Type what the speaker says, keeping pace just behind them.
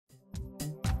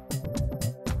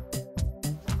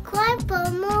for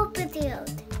more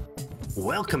videos.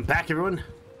 Welcome back, everyone.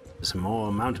 Some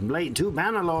more Mountain Blade 2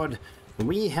 Bannerlord.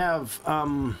 We have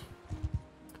a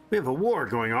war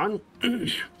going on.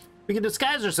 We can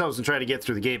disguise ourselves and try to get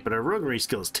through the gate, but our roguery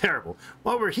skill is terrible.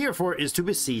 What we're here for is to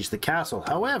besiege the castle.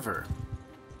 However,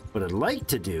 what I'd like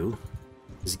to do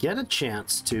is get a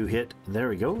chance to hit, there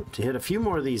we go, to hit a few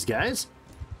more of these guys.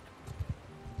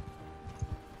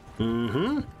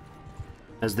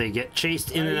 As they get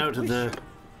chased in and out of the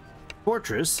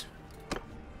fortress.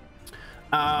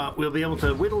 We'll be able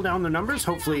to whittle down their numbers.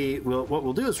 Hopefully, what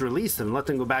we'll do is release them, let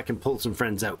them go back and pull some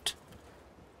friends out.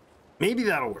 Maybe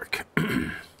that'll work.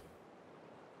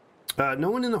 No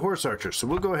one in the horse archer, so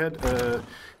we'll go ahead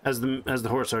as the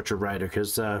horse archer rider,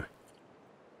 because I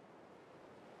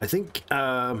think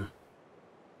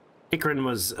Ikrin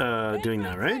was doing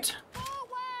that, right?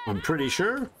 I'm pretty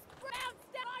sure.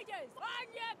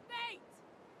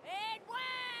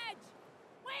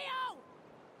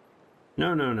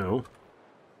 No.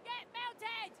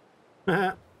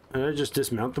 Did I just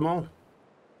dismount them all?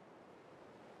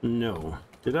 No.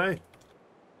 Did I?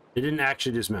 They didn't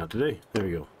actually dismount, did they? There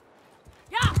we go.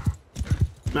 Yeah.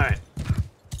 Alright.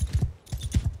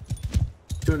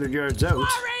 200 yards out.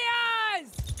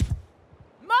 Warriors!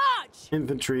 March!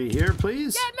 Infantry here,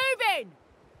 please. Get moving!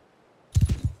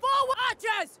 Forward!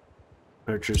 Archers!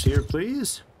 Archers here,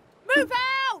 please. Move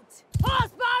out!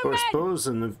 Horsebowmen! Horsebows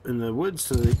in the woods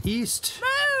to the east.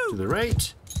 Move! To the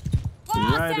right.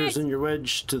 And riders in your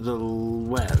wedge to the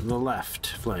left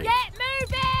flank. Get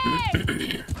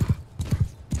moving!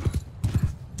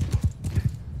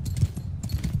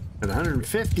 At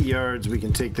 150 yards, we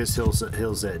can take this hill's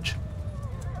edge.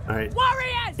 All right.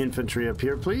 Warriors! Infantry up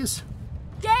here, please.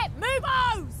 Get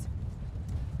movos!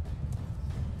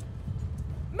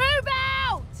 Move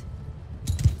out!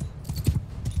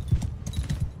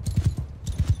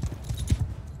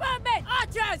 Bombing!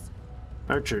 Archers!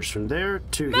 Archers from there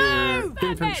to Move! here.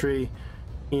 Infantry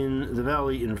in the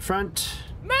valley in front.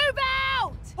 Move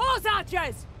out! Horse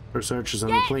archers! Horse archers on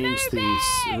the plains to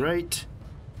the right.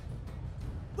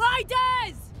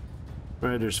 Riders!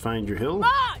 Riders, find your hill.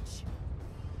 March!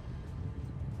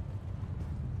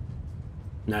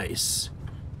 Nice.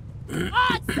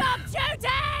 Stop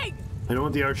shooting! I don't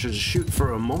want the archers to shoot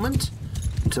for a moment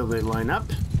until they line up.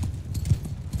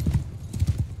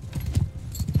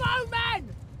 Bowmen!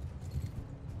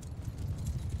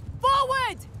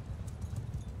 Forward!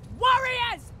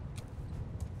 Warriors!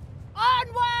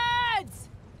 Onwards!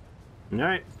 All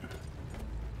right.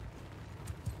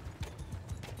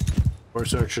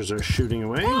 Horse archers are shooting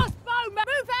away. Crossbowmen,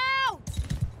 move out!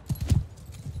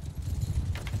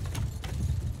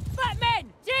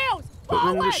 Footmen, shields, Put them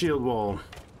in the forward! shield wall.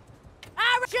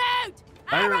 Arrow, shoot!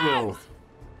 Fire at Arrows! will.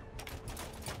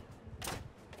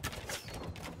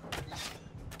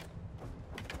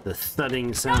 The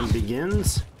thudding sound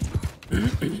begins.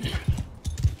 Cavalry!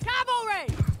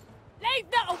 Leave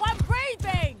not a one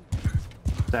breathing!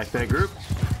 Attack that group.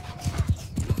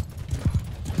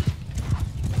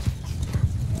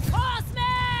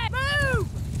 Horsemen, move!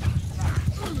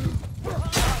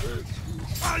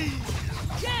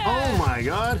 Oh my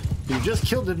god! You just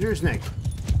killed the Druzhnik.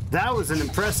 That was an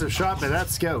impressive shot by that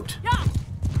scout. Yeah.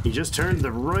 He just turned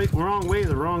the wrong way at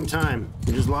the wrong time.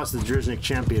 He just lost the Druzhnik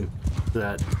champion to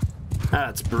that.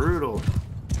 That's brutal.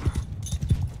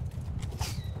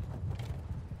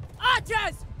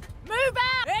 Archers, move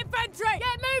out! Infantry,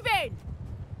 get moving!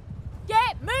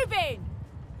 Get moving!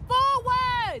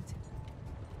 Forward!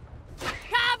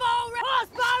 Cavalry!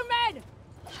 Horsebowmen!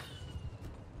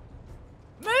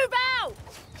 Move out!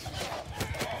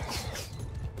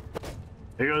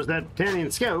 There goes that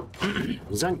Tanian scout.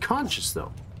 He's unconscious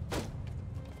though.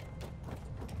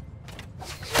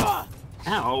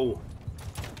 Ow.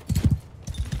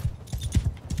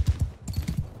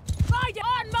 Rider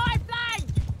on my flank!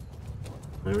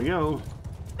 There we go.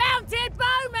 Mounted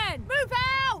bowmen! Move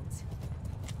out!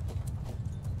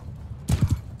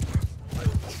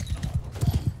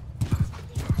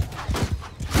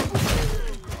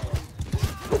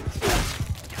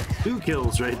 2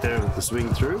 kills right there with the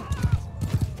swing through.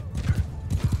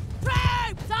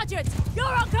 Troops! Sergeants, you're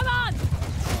on command!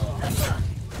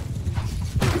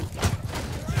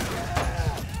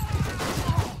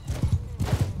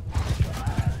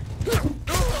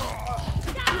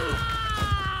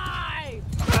 Die!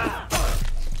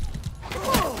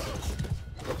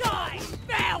 Die,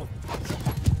 filth!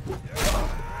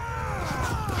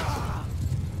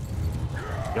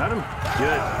 Got him?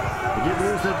 Good. We didn't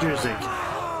lose that Druzhnik.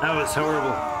 That was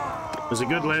horrible. It was a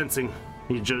good lancing.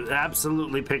 He just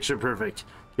absolutely picture perfect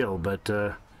kill, but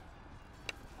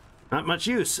Not much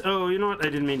use. Oh, you know what? I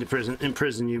didn't mean to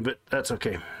imprison you, but that's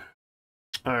okay.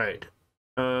 All right.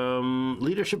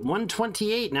 Leadership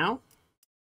 128 now.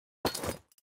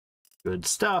 Good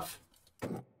stuff.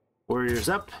 Warriors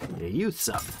up. Yeah, youths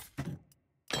up.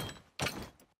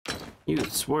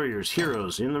 Youths, warriors,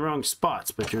 heroes, in the wrong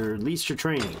spots, but you're at least you're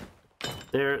training.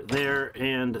 There,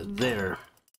 and there.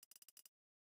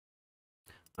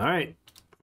 All right.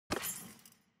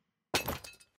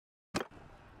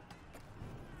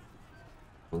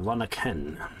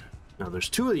 Lonaken. Now there's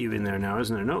two of you in there now,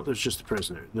 isn't there? No, there's just the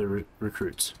prisoner, the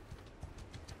recruits.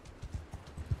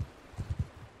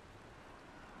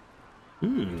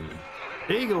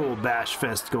 Big old bash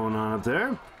fest going on up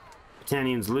there.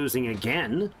 Britannians losing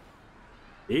again.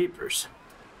 Jeepers.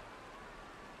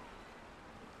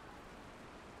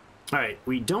 Alright,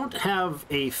 we don't have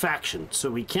a faction,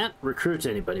 so we can't recruit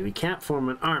anybody. We can't form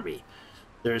an army.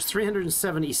 There's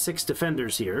 376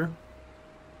 defenders here.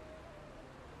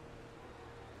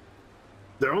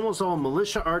 They're almost all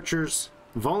militia archers,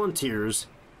 volunteers,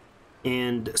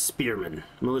 and spearmen.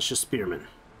 Militia spearmen.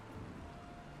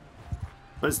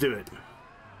 Let's do it.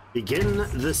 Begin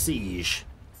the siege.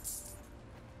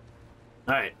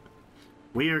 Alright.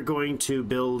 We are going to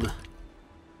build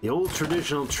the old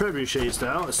traditional trebuchet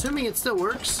style, assuming it still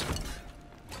works.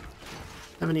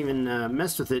 Haven't even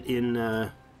messed with it in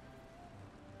our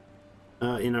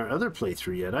other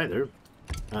playthrough yet either.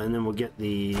 And then we'll get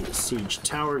the siege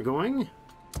tower going.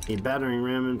 A battering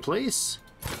ram in place.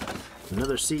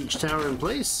 Another siege tower in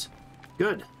place.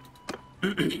 Good.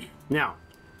 Now,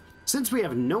 since we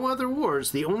have no other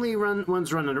wars, the only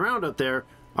ones running around out there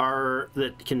are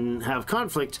that can have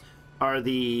conflict are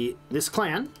this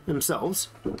clan themselves.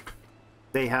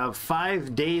 They have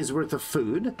 5 days worth of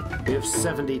food. We have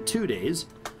 72 days.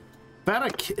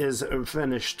 Varric is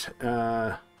finished.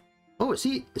 Oh, is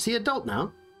he adult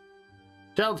now?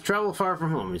 Child travel far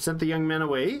from home. He sent the young men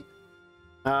away.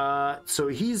 So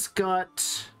he's the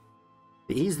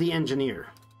engineer.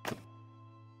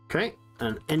 Okay,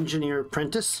 an engineer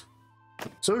apprentice.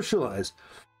 Socialize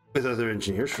with other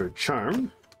engineers for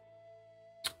charm,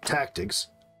 tactics,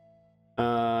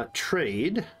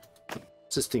 trade,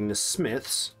 assisting the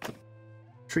smiths,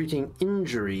 treating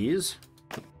injuries,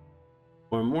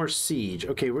 or more siege.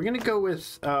 Okay, we're gonna go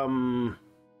with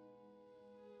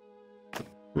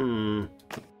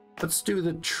let's do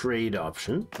the trade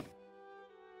option.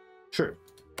 Sure.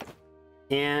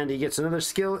 And he gets another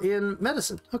skill in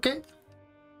medicine. Okay.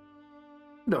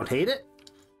 Don't hate it.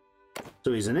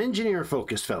 So he's an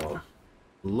engineer-focused fellow.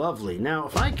 Lovely. Now,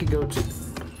 if I could go to...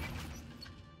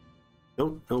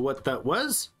 Don't know what that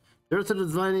was. Earth of the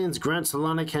Valenians grants the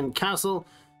Lonaken Castle,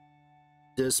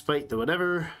 despite the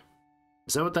whatever.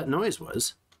 Is that what that noise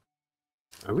was?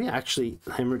 Are we actually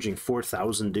hemorrhaging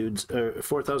 4,000 dudes,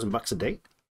 4,000 bucks a day?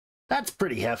 That's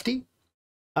pretty hefty.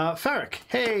 Varric.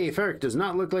 Hey, Varric does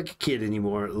not look like a kid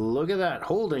anymore. Look at that.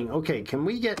 Holding. Okay, can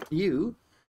we get you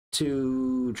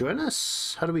to join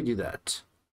us? How do we do that?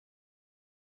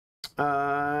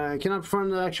 Cannot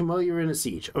perform the action while you're in a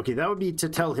siege. Okay, that would be to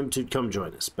tell him to come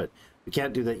join us, but we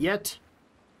can't do that yet.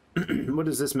 What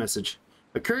is this message?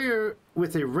 A courier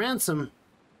with a ransom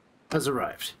has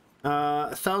arrived.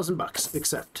 1,000 bucks,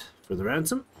 accept. For the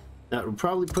ransom? That will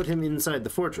probably put him inside the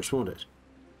fortress, won't it?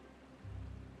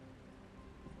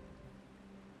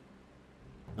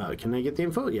 Can I get the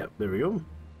info? Yep, there we go.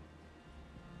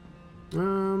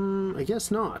 I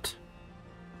guess not.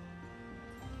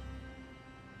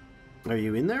 Are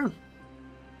you in there?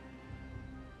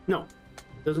 No,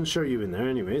 doesn't show you in there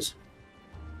anyways.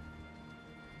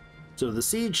 So the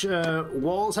siege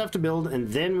walls have to build, and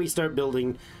then we start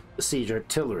building the siege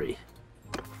artillery.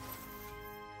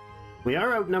 We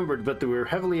are outnumbered, but we're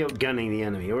heavily outgunning the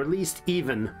enemy, or at least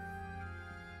even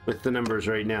with the numbers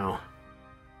right now.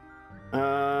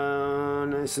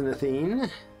 Nice and Athene.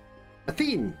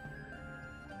 Athene!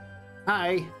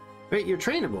 Hi. Wait, you're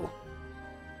trainable.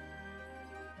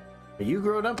 Are you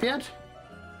grown up yet?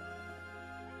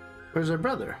 Where's our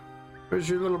brother? Where's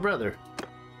your little brother?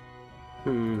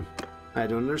 I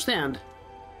don't understand.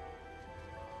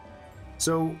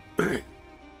 So,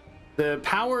 the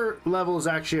power levels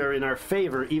actually are in our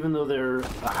favor, even though they're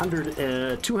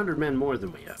 200 men more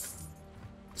than we have.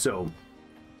 So,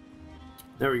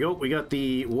 there we go. We got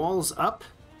the walls up.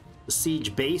 The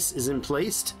siege base is in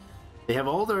place. They have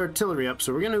all their artillery up,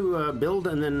 so we're going to build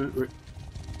and then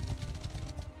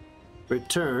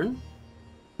return.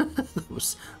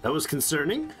 that was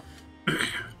concerning.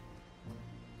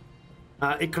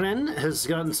 Ikren has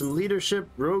gotten some leadership,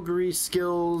 roguery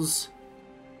skills,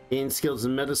 gained skills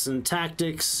in medicine,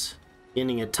 tactics,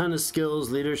 gaining a ton of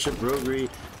skills, leadership, roguery.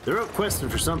 They're out questing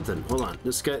for something. Hold on.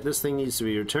 This thing needs to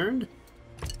be returned.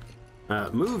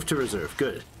 Move to reserve.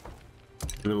 Good.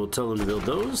 And then we'll tell them to build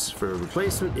those for a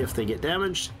replacement if they get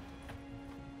damaged.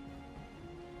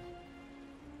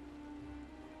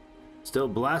 Still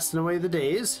blasting away the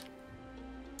days.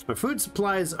 Our food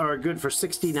supplies are good for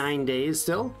 69 days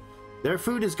still. Their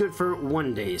food is good for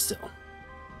 1 day still.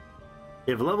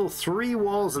 They have level 3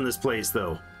 walls in this place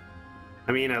though.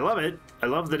 I mean, I love it. I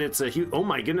love that it's a huge... Oh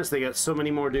my goodness, they got so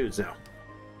many more dudes now.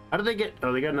 How did they get...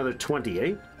 Oh, they got another 20,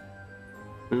 eh?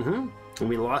 Mm-hmm. And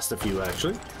we lost a few,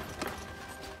 actually.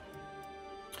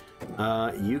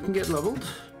 You can get leveled.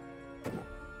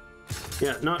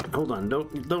 Yeah, not... Hold on.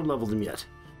 Don't level them yet.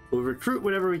 We'll recruit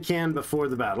whatever we can before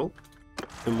the battle.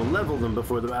 And we'll level them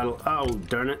before the battle. Oh,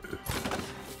 darn it.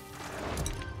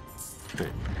 Okay.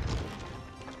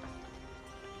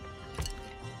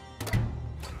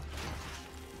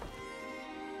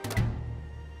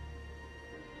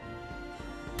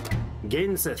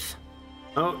 Gainseth.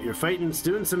 Oh, you're fighting,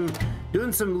 doing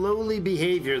some lowly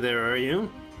behavior there, are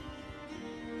you?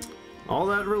 All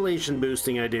that relation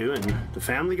boosting I do, and the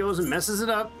family goes and messes it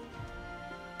up.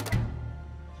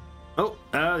 Oh,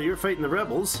 you're fighting the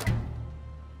rebels.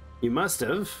 You must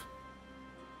have.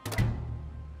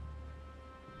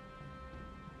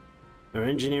 Our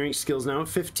engineering skills now at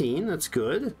 15. That's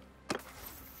good.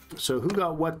 So who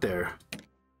got what there?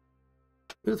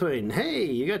 Luthwain, hey,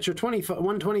 you got your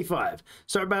 125.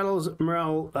 Start battles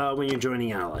morale when you're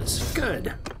joining allies.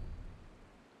 Good.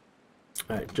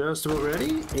 Alright, just about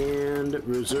ready. And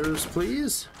reserves,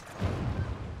 please.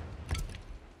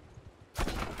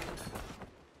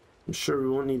 I'm sure we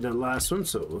won't need that last one,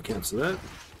 so we'll cancel that.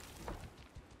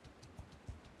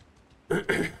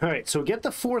 Alright, so get the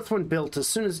 4th one built as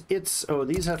soon as it's... Oh,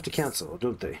 these have to cancel,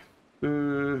 don't they?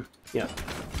 Yeah.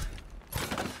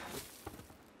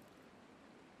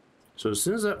 So as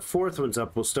soon as that 4th one's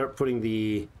up, we'll start putting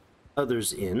the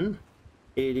others in.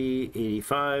 80,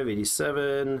 85,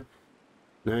 87,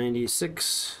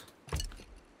 96.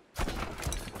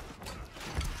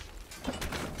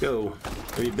 Go.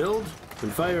 Rebuild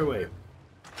and fire away.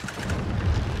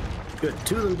 Good.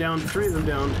 2 of them down, 3 of them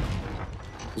down.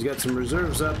 He's got some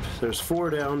reserves up. There's 4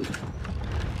 down.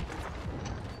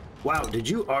 Wow, did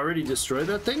you already destroy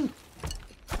that thing?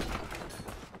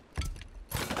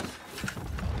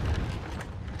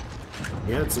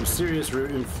 You had some serious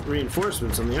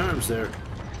reinforcements on the arms there.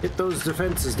 Hit those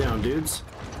defenses down, dudes.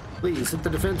 Please, hit the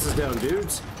defenses down,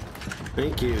 dudes.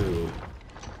 Thank you.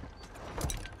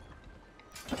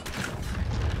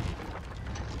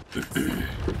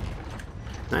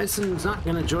 Nyson's not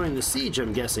going to join the siege,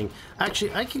 I'm guessing.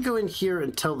 Actually, I could go in here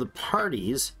and tell the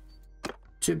parties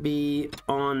to be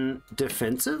on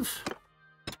defensive.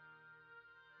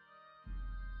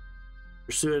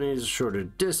 Pursue enemies a shorter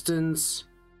distance.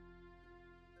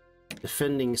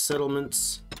 Defending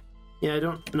settlements. Yeah, I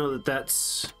don't know that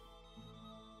that's...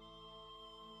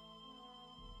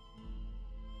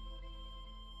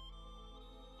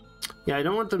 Yeah, I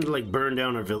don't want them to like burn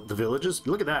down the villages.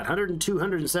 Look at that, 102,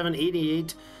 107,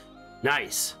 88.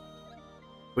 Nice.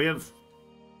 We have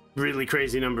really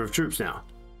crazy number of troops now.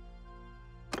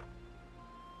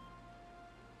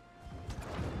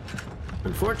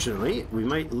 Unfortunately, we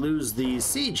might lose the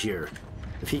siege here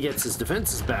if he gets his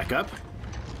defenses back up.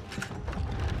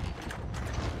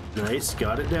 Nice,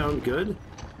 got it down, good.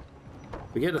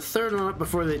 We get a 3rd one up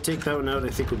before they take that one out, I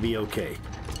think we'll be okay.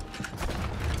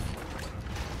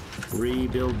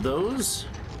 Rebuild those.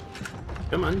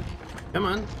 Come on, come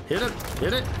on, hit it,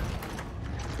 hit it.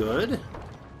 Good.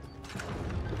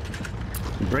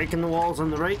 Breaking the walls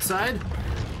on the right side.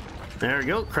 There we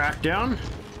go, crack down.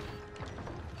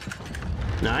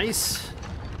 Nice.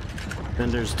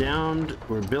 Vendors downed.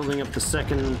 We're building up the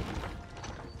 2nd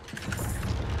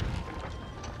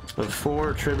of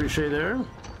 4 trebuchet there.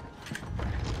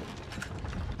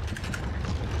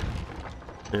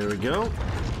 There we go.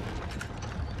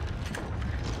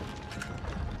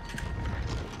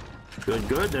 Good,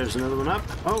 good. There's another one up.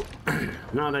 Oh,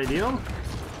 not ideal.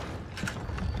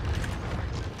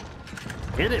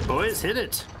 Hit it, boys. Hit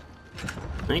it.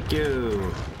 Thank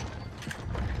you.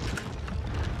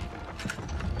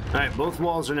 Alright, both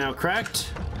walls are now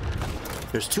cracked.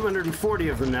 There's 240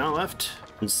 of them now left.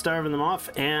 And starving them off,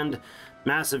 and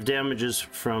massive damages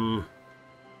from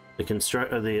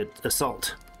the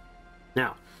assault.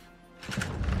 Now,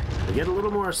 they get a little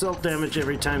more assault damage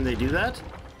every time they do that,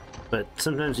 but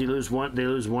sometimes they lose 1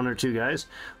 or 2 guys.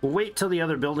 We'll wait till the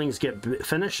other buildings get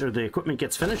finished, or the equipment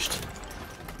gets finished.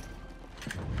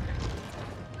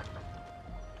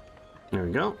 There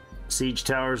we go. Siege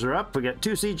towers are up. We got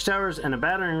 2 siege towers and a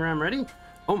battering ram ready.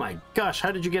 Oh my gosh,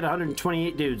 how did you get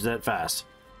 128 dudes that fast?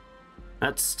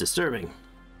 That's disturbing.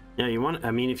 Yeah, you want,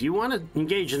 I mean, if you want to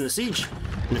engage in the siege,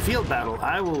 in the field battle,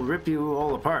 I will rip you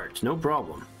all apart, no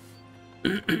problem.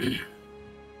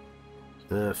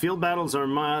 The field battles are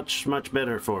much, much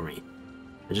better for me.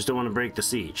 I just don't want to break the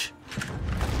siege.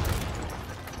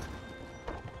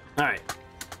 Alright.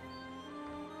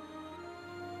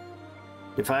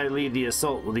 If I lead the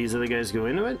assault, will these other guys go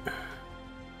into it?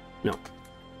 No.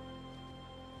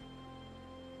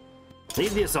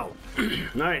 Lead the assault.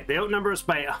 Alright, they outnumber us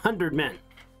by 100 men.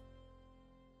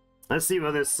 Let's see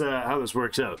how this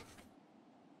works out.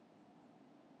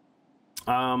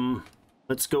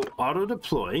 Let's go auto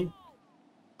deploy.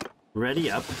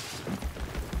 Ready up.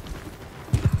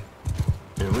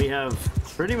 And we have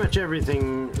pretty much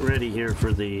everything ready here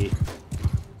for the...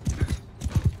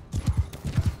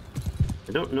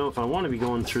 I don't know if I want to be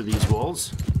going through these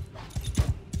walls.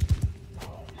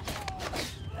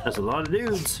 That's a lot of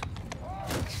dudes.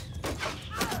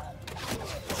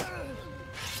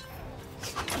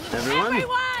 Everyone?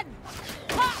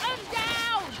 Cut them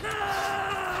down!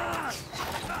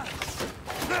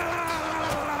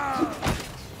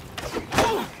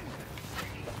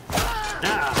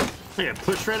 Ah, I got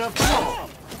pushed right off the wall.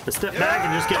 I step back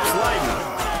and just kept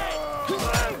sliding.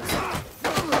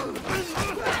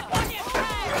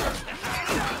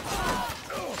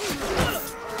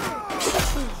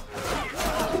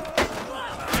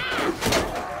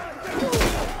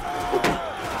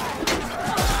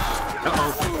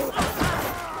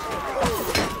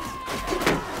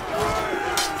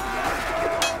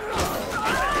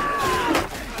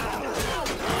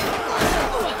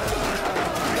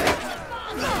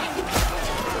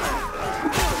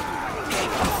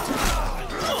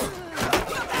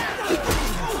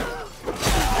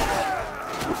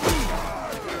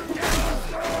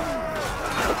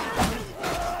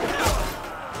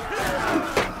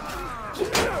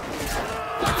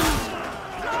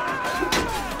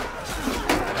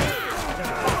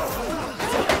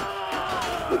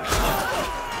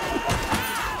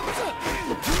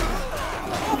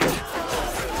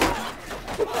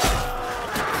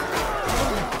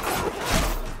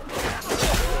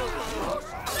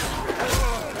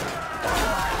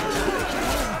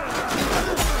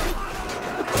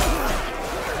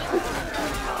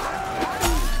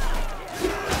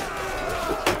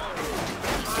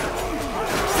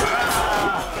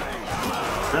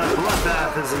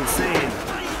 Is insane.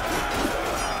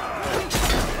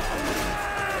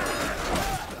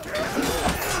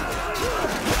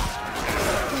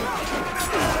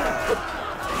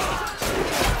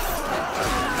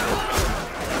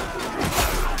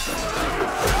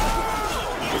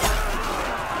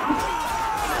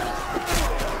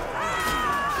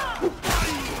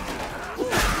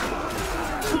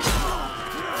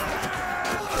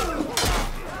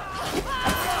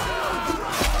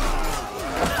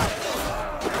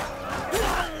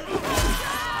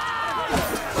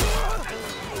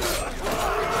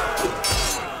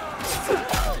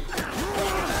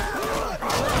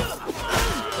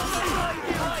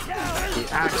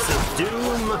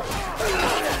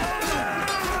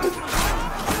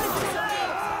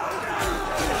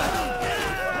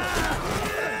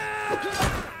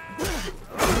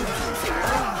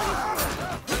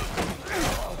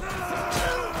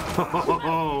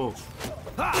 Oh,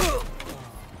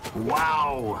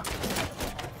 wow.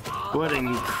 What an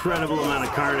incredible amount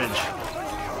of carnage.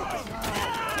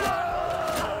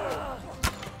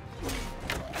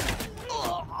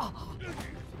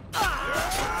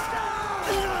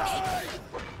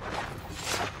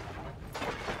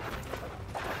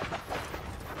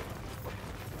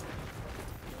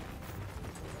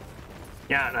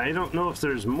 Yeah, I don't know if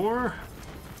there's more.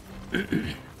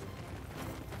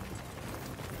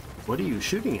 What are you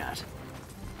shooting at?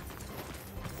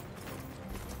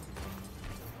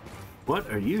 What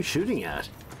are you shooting at?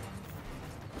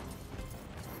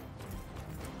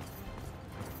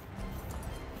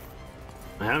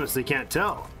 I honestly can't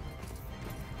tell.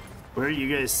 Where are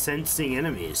you guys sensing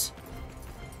enemies?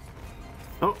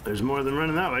 Oh, there's more than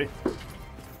running that way.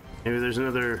 Maybe there's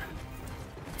another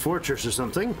fortress or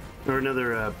something, or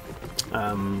another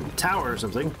tower or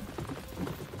something.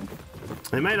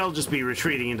 They might all just be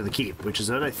retreating into the keep, which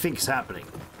is what I think is happening.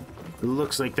 It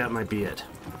looks like that might be it.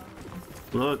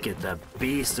 Look at that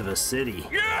beast of a city.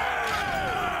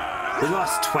 Yeah! We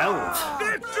lost 12.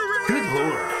 Victory! Good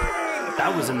lord.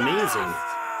 That was amazing.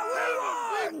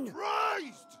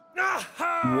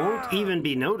 Won't even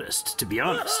be noticed, to be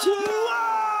honest.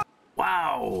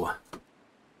 Wow.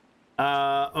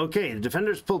 Okay, the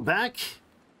defenders pulled back.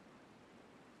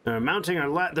 They're mounting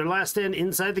their last stand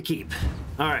inside the keep.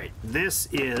 All right, this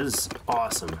is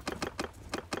awesome.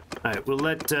 All right, we'll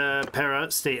let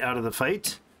Para stay out of the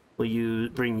fight. Will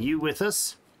bring you with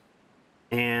us?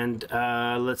 And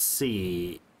let's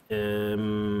see. They're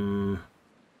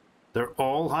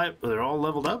all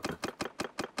leveled up.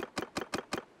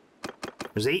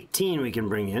 There's 18 we can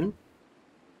bring in.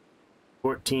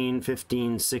 14,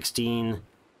 15, 16.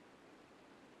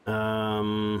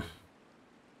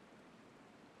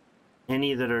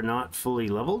 Any that are not fully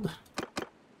leveled?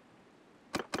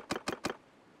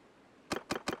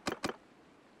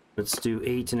 Let's do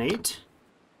 8 and 8.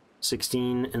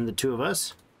 16 and the two of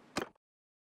us.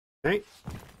 Okay.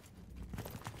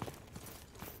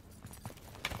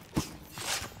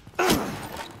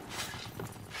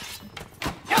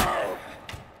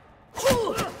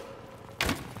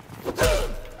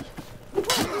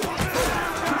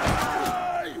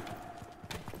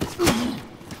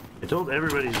 I told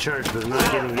everybody to charge, but I'm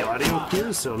not getting the audio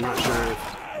cues, so I'm not sure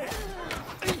if...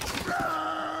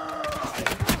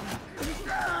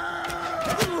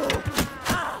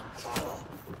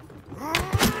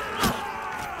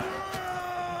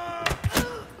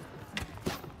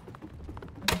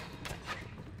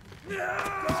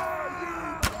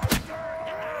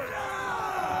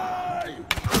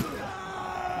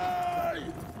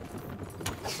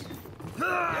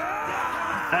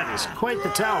 That is quite the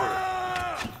tower.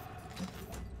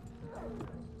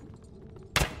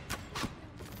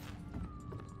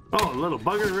 Oh, a little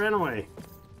bugger ran away.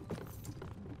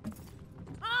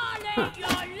 Huh.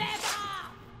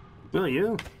 Will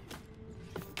you?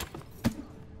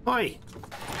 Oi!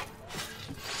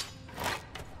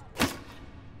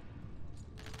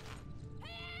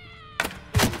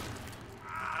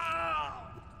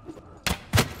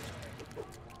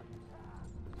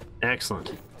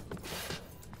 Excellent.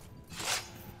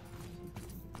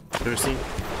 Ever seen?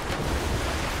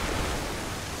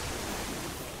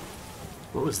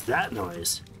 What was that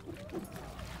noise?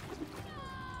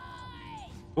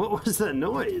 What was that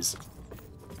noise?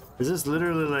 Is this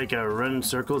literally like a run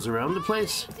circles around the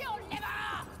place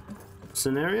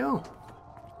scenario?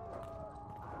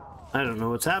 I don't know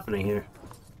what's happening here.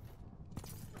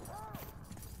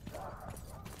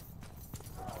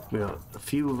 We got a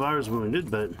few of ours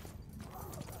wounded, but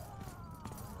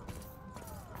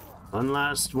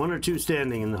one or two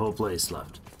standing in the whole place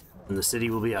left, and the city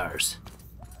will be ours.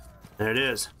 There it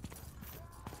is.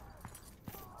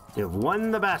 You've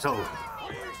won the battle.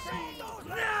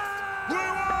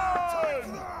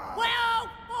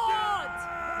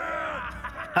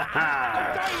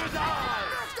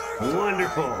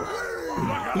 Wonderful.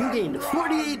 You gained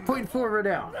 48.4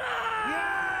 renown.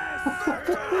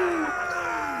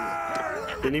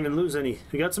 Didn't even lose any.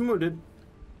 We got some wounded.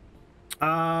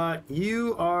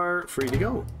 You are free to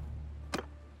go.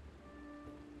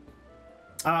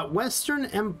 Western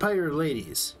Empire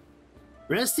ladies.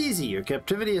 Rest easy, your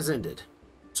captivity has ended.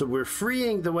 So we're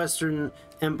freeing the Western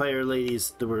Empire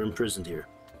ladies that were imprisoned here.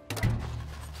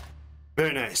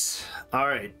 Very nice.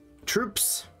 Alright,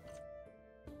 troops.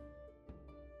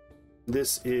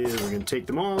 We're gonna take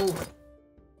them all.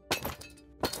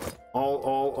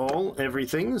 All,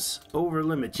 everything's over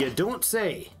limit. You don't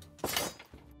say.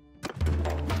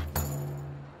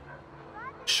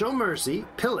 Show mercy,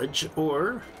 pillage,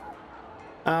 or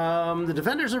the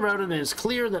defenders are routed and it's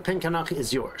clear that Penkanok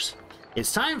is yours.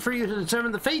 It's time for you to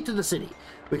determine the fate of the city.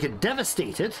 We could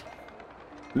devastate it,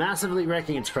 massively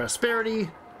wrecking its prosperity,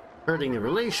 hurting the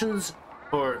relations,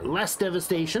 or less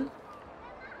devastation.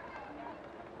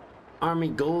 Army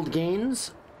gold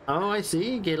gains. Oh, I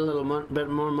see. Get a little bit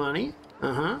more money.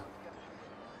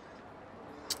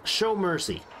 Show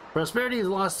mercy. Prosperity is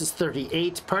lost is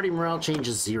 38. Party morale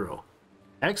changes 0.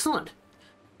 Excellent.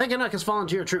 Penkanok has fallen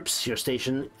to your troops. You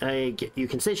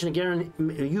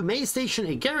may station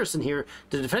a garrison here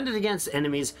to defend it against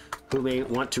enemies who may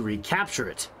want to recapture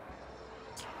it.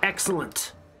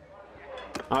 Excellent.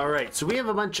 All right, so we have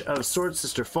a bunch of Sword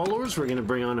Sister followers we're going to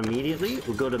bring on immediately.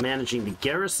 We'll go to managing the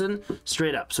garrison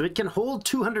straight up. So it can hold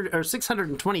 200 or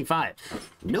 625.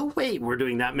 No way we're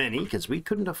doing that many because we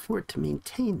couldn't afford to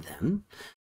maintain them.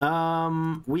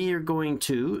 We are going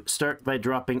to start by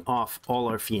dropping off all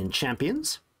our Fiend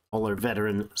champions, all our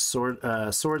veteran sword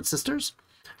sisters,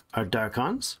 our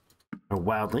Darkons, our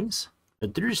Wildlings, our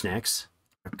Drusnaks,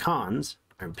 our Khans,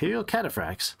 our Imperial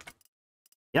Cataphracts.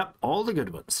 Yep, all the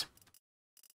good ones.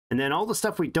 And then all the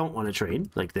stuff we don't want to trade,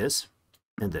 like this,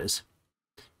 and this,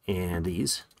 and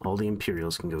these. All the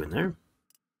Imperials can go in there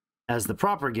as the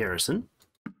proper garrison.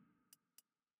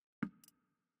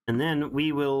 And then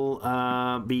we will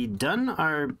be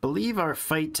done believe our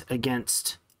fight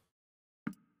against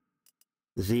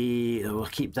We'll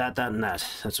keep that, and that.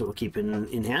 That's what we'll keep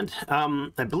in hand.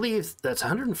 I believe that's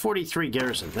 143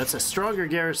 garrison. That's a stronger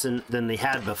garrison than they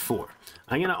had before.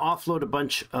 I'm going to offload a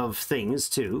bunch of things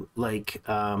too. Like,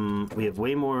 we have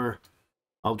way more.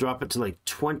 I'll drop it to like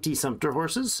 20 sumpter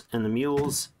horses, and the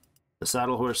mules, the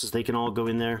saddle horses, they can all go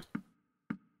in there.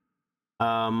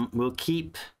 We'll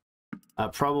keep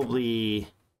probably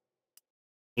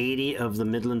 80 of the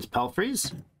Midlands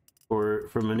Palfreys for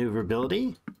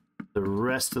maneuverability. The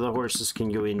rest of the horses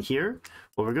can go in here.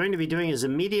 What we're going to be doing is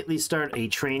immediately start a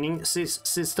training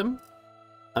system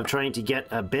of trying to get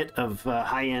a bit of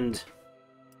high-end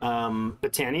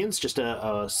battalions, just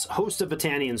a host of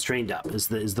battalions trained up is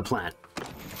the plan.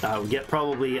 We get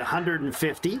probably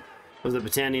 150 of the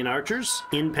battalion archers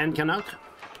in Pencannock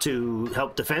to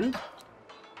help defend.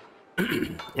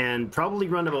 And probably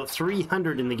run about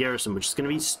 300 in the garrison, which is going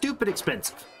to be stupid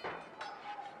expensive.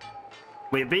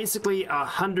 We have basically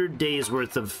 100 days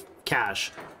worth of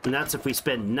cash, and that's if we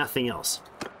spend nothing else.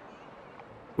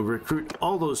 We'll recruit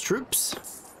all those troops.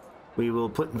 We will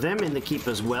put them in the keep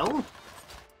as well.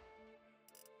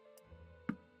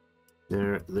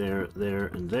 There,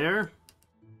 and there.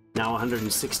 Now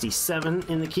 167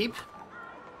 in the keep.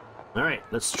 All right,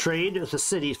 let's trade with the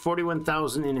city.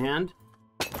 41,000 in hand.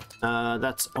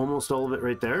 That's almost all of it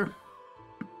right there.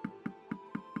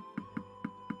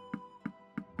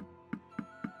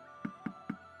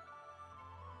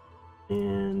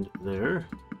 And there.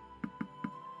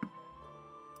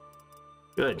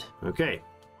 Good. Okay.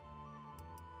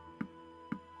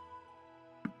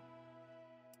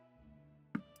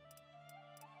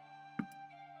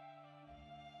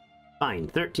 Fine.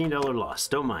 $13 loss.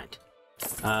 Don't mind.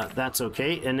 That's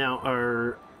okay. And now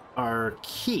our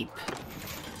keep.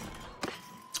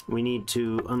 We need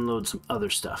to unload some other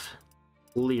stuff.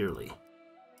 Clearly.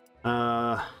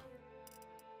 I'm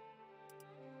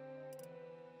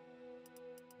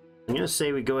going to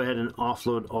say we go ahead and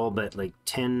offload all but like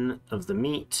 10 of the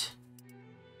meat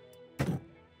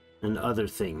and other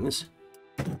things.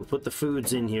 We'll put the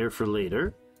foods in here for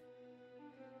later.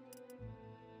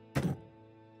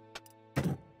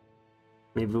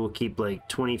 Maybe we'll keep like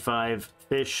 25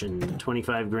 fish and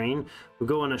 25 grain. We'll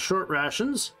go on a short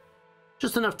rations,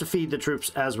 just enough to feed the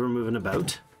troops as we're moving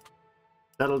about.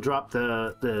 That'll drop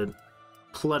the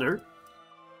clutter.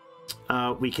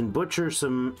 We can butcher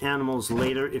some animals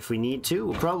later if we need to.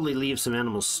 We'll probably leave some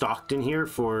animals stocked in here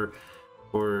for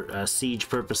siege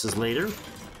purposes later.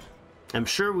 I'm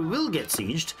sure we will get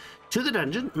sieged to the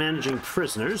dungeon, managing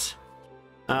prisoners.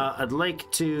 I'd like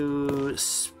to...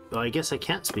 Well, I guess I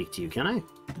can't speak to you, can I?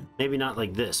 Maybe not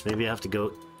like this. Maybe I have to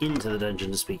go into the dungeon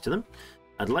to speak to them.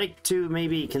 I'd like to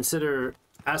maybe consider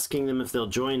asking them if they'll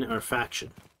join our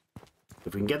faction.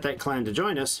 If we can get that clan to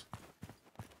join us,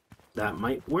 that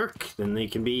might work. Then they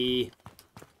can be...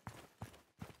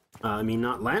 I mean,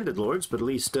 not landed lords, but at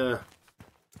least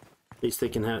they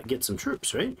can get some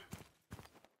troops, right?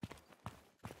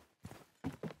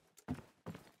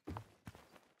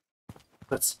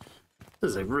 This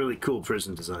is a really cool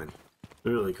prison design.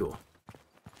 Really cool.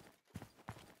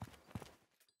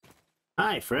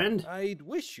 Hi, friend. I'd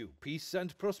wish you peace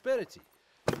and prosperity.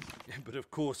 But of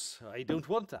course, I don't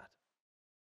want that.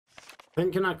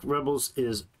 Pencannock Rebels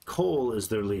is Cole is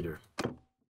their leader.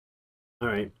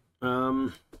 Alright.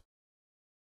 Our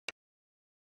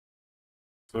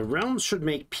realms should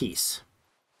make peace.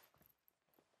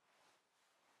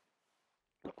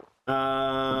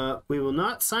 We will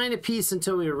not sign a peace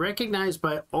until we are recognized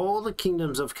by all the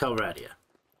kingdoms of Calradia.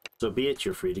 So be it,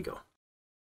 you're free to go.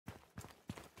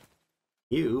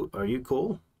 Are you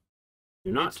Cole?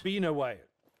 You're not. It's been a while.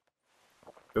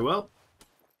 Very well.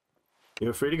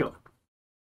 You're free to go.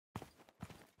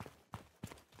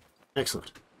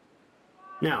 Excellent.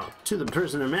 Now, to the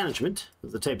prisoner management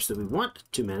of the types that we want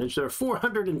to manage. There are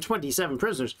 427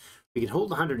 prisoners. We can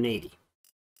hold 180.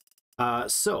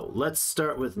 So, let's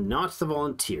start with not the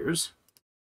volunteers.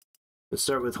 Let's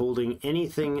start with holding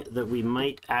anything that we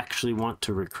might actually want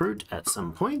to recruit at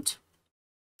some point.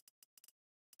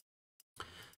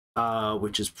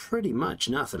 Which is pretty much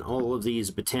nothing. All of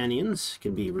these battalions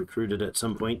can be recruited at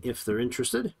some point if they're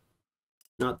interested.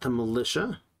 Not the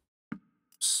militia.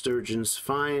 Sturgeons,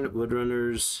 fine.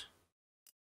 Woodrunners.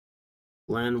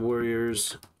 Land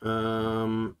warriors.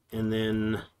 And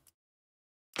then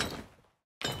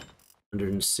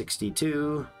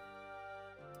 162.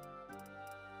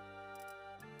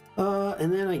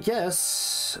 And then I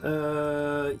guess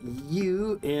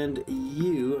you and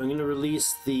you, I'm going to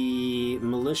release the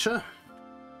militia.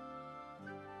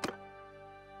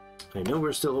 I know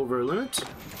we're still over a limit.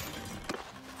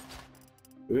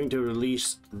 We're going to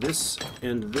release this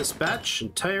and this batch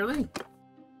entirely.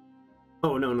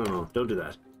 Oh, no, no, no. Don't do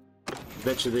that.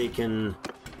 Bet you they can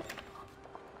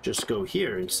just go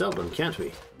here and sell them, can't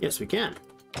we? Yes, we can.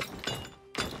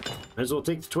 Might as well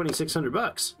take the 2,600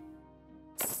 bucks.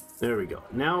 There we go.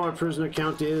 Now our prisoner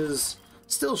count is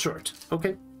still short.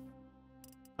 Okay.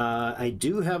 I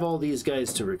do have all these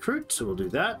guys to recruit, so we'll do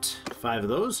that. 5 of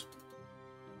those.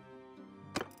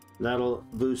 That'll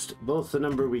boost both the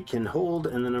number we can hold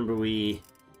and the number we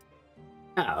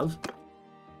have.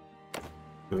 I'm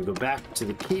going to go back to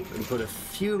the keep and put a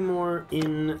few more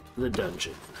in the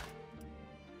dungeon.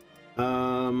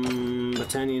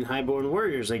 Battanian Highborn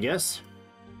Warriors, I guess.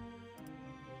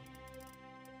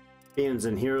 Fans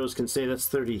and Heroes can say that's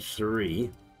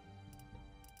 33.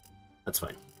 That's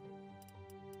fine.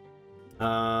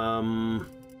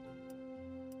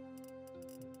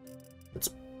 That's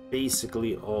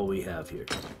basically all we have here.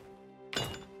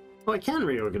 Oh, I can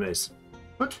reorganize.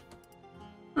 What?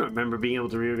 I don't remember being able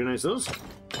to reorganize those.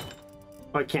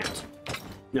 Oh, I can't.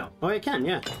 No. Oh, I can,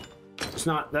 yeah. It's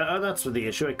not... that's the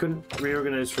issue. I couldn't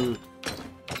reorganize from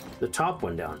the top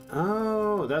one down.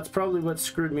 Oh, that's probably what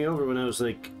screwed me over when I was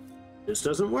like, this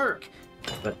doesn't work.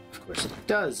 But, of course, it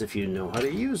does if you know how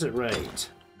to use it right.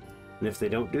 And if they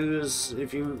don't do is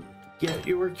if you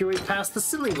work your way past the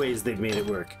silly ways they've made it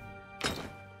work.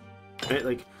 Right?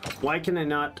 Like, why can I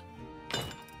not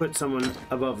put someone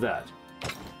above that?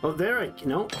 Oh, there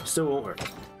no, still won't work.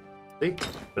 See?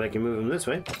 But I can move them this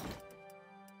way.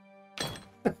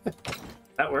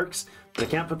 That works. But I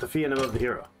can't put the Fiend above the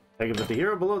hero. I can put the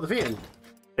hero below the Fiend.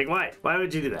 Like, why? Why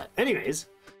would you do that? Anyways,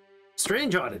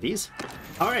 strange oddities.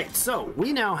 Alright, so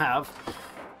we now have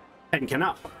Penkin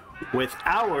up with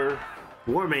our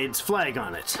Warmaids flag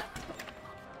on it.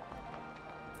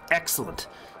 Excellent.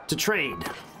 To trade.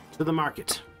 To the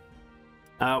market.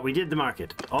 We did the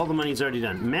market. All the money's already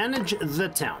done. Manage the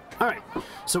town. Alright,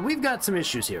 so we've got some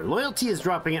issues here. Loyalty is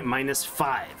dropping at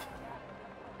 -5.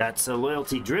 That's a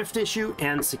loyalty drift issue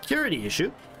and security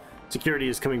issue. Security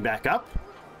is coming back up.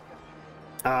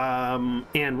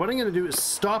 And what I'm going to do is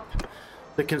stop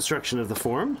the construction of the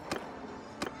forum,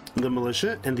 the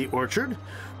militia, and the orchard.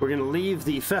 We're going to leave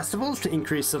the festivals to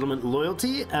increase settlement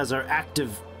loyalty as our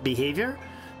active behavior.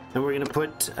 And we're going to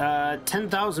put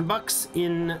 10,000 bucks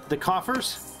in the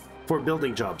coffers for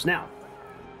building jobs. Now,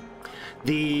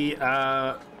 the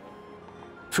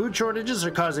food shortages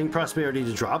are causing prosperity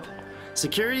to drop.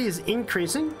 Security is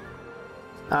increasing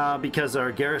because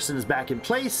our garrison is back in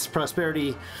place.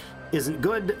 Prosperity isn't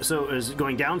good, so is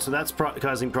going down, so that's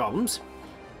causing problems.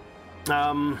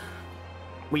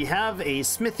 We have a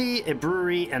smithy, a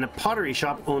brewery, and a pottery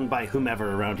shop owned by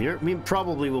whomever around here. We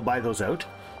probably will buy those out.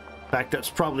 In fact, that's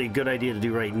probably a good idea to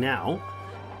do right now.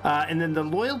 And then the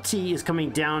loyalty is coming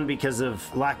down because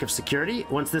of lack of security.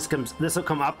 Once this comes, this will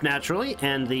come up naturally,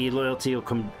 and the loyalty will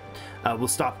come, will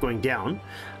stop going down.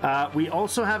 We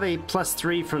also have a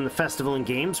 +3 from the festival and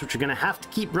games, which we're going to have to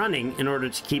keep running in order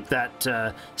to keep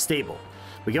that stable.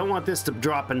 We don't want this to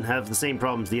drop and have the same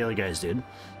problems the other guys did.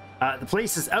 The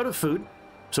place is out of food,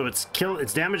 so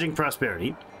it's damaging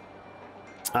prosperity.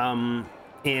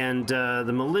 And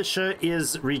the militia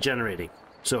is regenerating.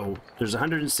 So there's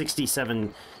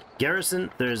 167 garrison,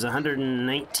 there's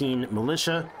 119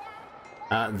 militia.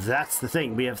 That's the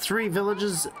thing. We have 3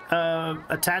 villages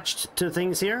attached to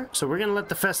things here. So we're going to let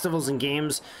the festivals and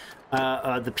games,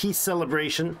 the peace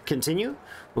celebration continue.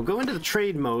 We'll go into the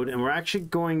trade mode, and we're actually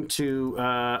going to...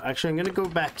 actually, I'm going to go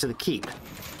back to the keep.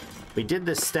 We did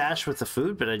this stash with the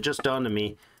food, but it just dawned on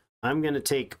me. I'm going to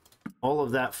take all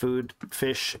of that food,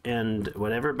 fish, and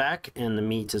whatever back, and the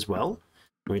meat as well.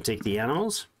 We're going to take the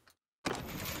animals.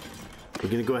 We're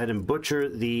going to go ahead and butcher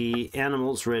the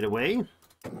animals right away.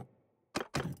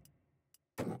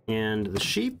 And the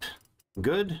sheep.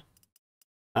 Good.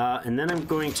 And then I'm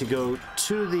going to go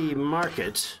to the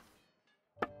market.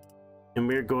 And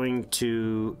we're going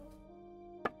to...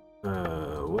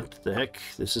 what the heck?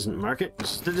 This isn't market.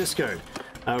 This is the discard.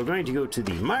 We're going to go to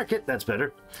the market. That's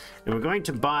better. And we're going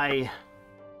to buy...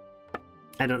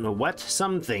 I don't know what.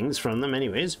 Some things from them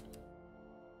anyways.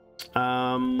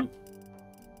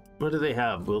 What do they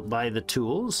have? We'll buy the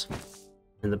tools.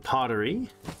 And the pottery.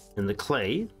 And the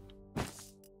clay.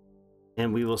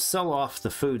 And we will sell off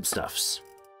the foodstuffs.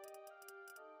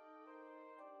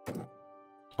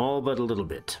 All but a little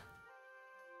bit.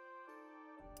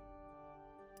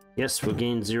 Yes, we'll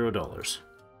gain $0.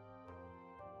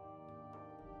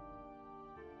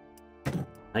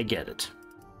 I get it.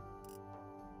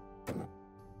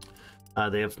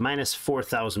 They have minus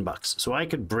 4,000 bucks, so I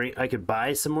could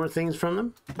buy some more things from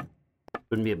them.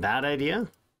 Wouldn't be a bad idea.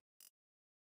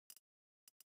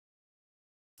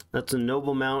 That's a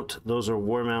noble mount. Those are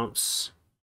war mounts.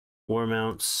 War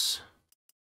mounts.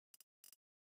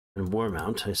 And war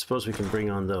mount. I suppose we can bring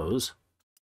on those.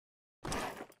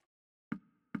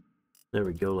 There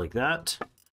we go, like that.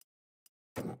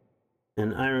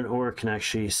 And iron ore can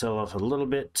actually sell off a little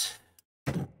bit.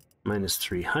 Minus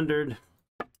 300.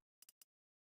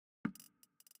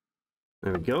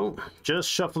 There we go. Just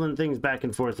shuffling things back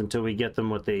and forth until we get them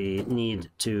what they need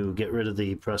to get rid of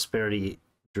the prosperity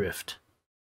drift.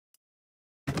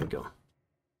 There we go.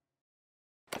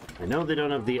 I know they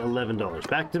don't have the $11.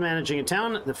 Back to managing a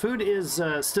town. The food is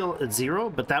still at 0,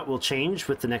 but that will change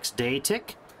with the next day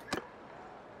tick.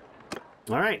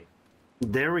 All right.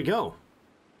 There we go.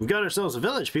 We've got ourselves a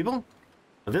village, people.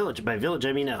 A village. By village,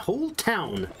 I mean a whole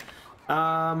town.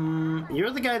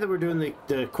 You're the guy that we're doing the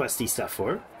questy stuff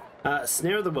for.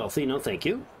 Snare the wealthy. No, thank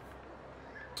you.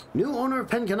 New owner of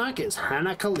Penkanak is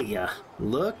Hannah Kalea.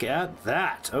 Look at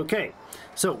that. Okay.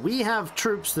 So we have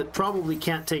troops that probably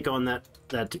can't take on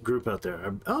that group out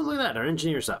there. Oh, look at that. Our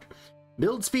engineer's up.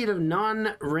 Build speed of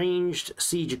non-ranged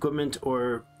siege equipment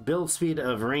or build speed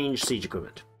of ranged siege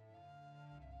equipment.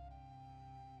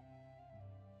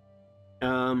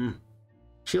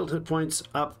 Shield hit points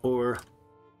up or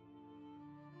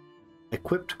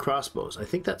equipped crossbows. I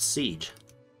think that's siege.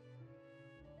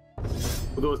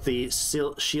 We'll go with the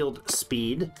shield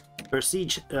speed or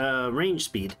siege range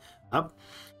speed up.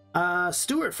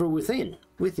 Stewart for within.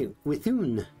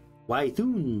 Withun.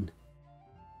 Wythun.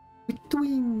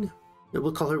 Withween.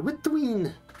 We'll call her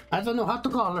Withween. I don't know how to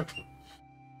call her.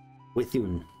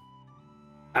 Withun.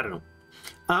 I don't know.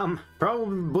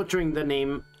 Probably butchering the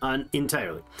name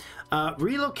entirely.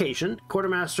 Relocation,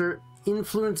 quartermaster,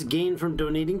 influence gained from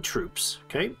donating troops.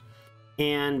 Okay,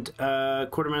 and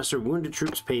quartermaster, wounded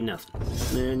troops pay nothing.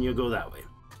 Then you'll go that way,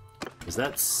 because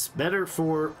that's better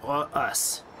for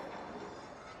us.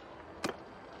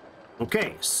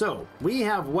 Okay, so we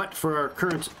have what for our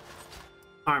current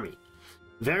army?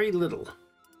 Very little.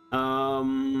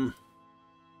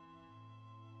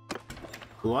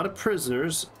 A lot of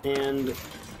prisoners and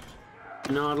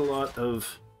not a lot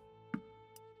of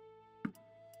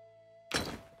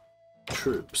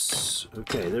troops.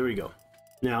 Okay, there we go.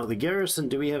 Now, the garrison,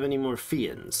 do we have any more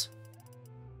Fians?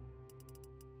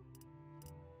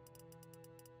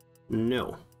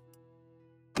 No.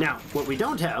 Now, what we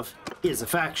don't have is a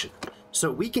faction.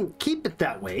 So we can keep it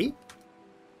that way.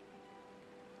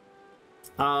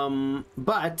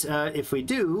 But if we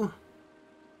do...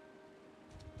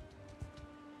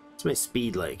 What's my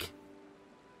speed like?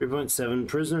 3.7.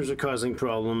 Prisoners are causing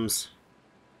problems.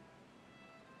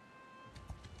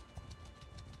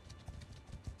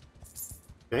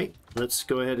 Okay, let's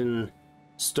go ahead and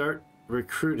start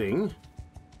recruiting.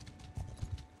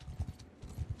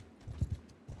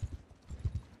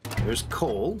 There's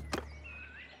coal.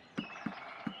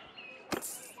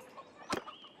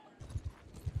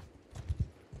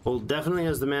 Coal definitely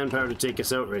has the manpower to take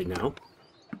us out right now.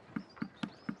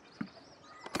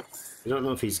 I don't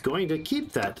know if he's going to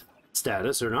keep that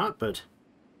status or not, but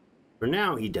for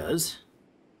now he does.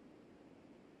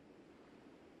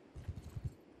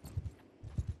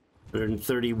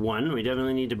 131. We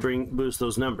definitely need to boost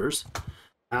those numbers.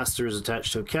 Aster is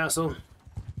attached to a castle.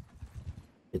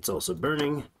 It's also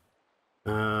burning.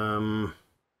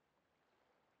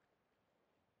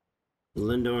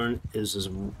 Lindorn is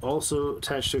also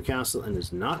attached to a castle and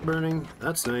is not burning.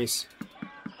 That's nice.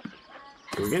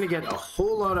 We're going to get a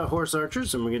whole lot of horse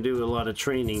archers, and we're going to do a lot of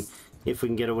training if we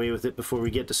can get away with it before we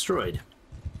get destroyed.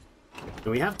 And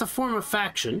we have to form a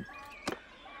faction.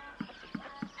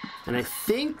 And I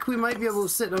think we might be able to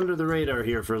sit under the radar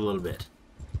here for a little bit.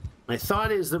 My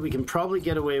thought is that we can probably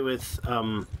get away with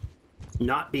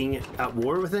not being at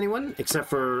war with anyone, except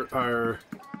for our...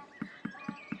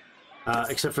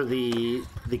 except for the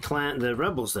clan, the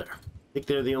rebels there. I think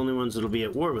they're the only ones that'll be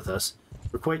at war with us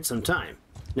for quite some time.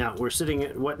 Now, we're sitting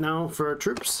at what now for our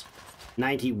troops?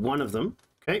 91 of them.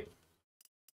 Okay.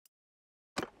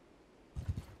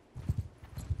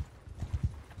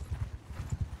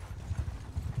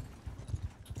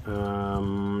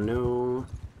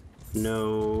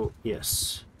 No,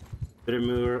 yes.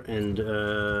 Bittermoor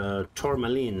and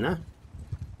Tourmaline.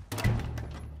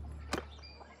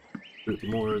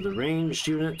 More of the ranged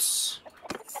units.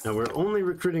 Now we're only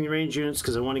recruiting the ranged units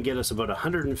because I want to get us about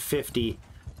 150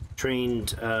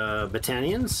 trained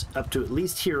battalions up to at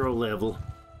least hero level,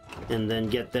 and then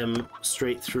get them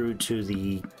straight through to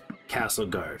the castle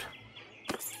guard.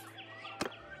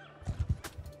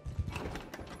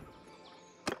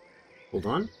 Hold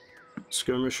on.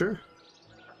 Skirmisher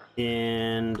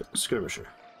and skirmisher.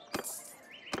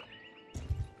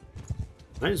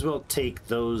 Might as well take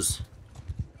those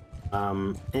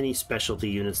any specialty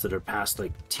units that are past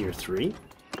like tier 3,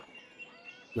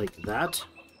 like that.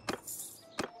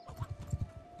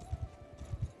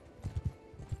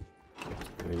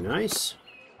 nice.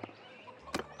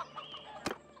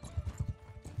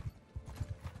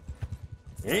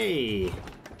 Hey,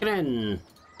 get in.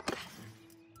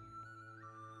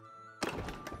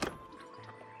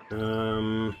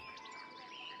 No.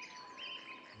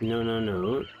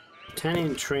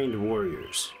 Battalion trained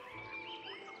warriors.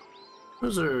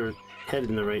 Those are headed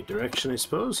in the right direction, I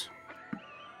suppose.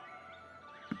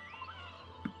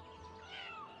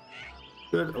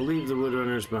 Good, I'll leave the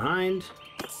woodrunners behind.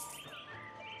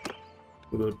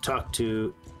 We'll go talk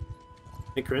to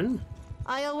Ikrin.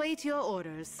 I await your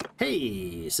orders.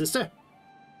 Hey, sister.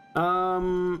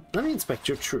 Let me inspect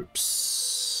your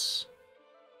troops.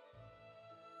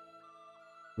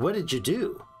 What did you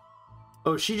do?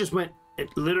 Oh, she just went,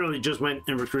 it literally just went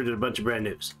and recruited a bunch of brand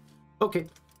news. Okay.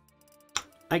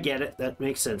 I get it. That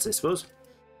makes sense, I suppose.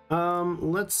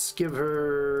 Let's give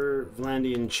her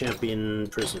Vlandian champion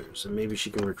prisoners, and maybe she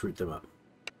can recruit them up.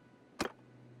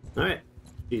 Alright.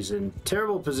 She's in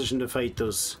terrible position to fight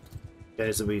those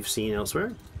guys that we've seen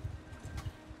elsewhere.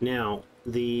 Now,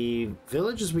 the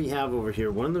villages we have over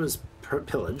here, one of them is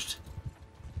pillaged.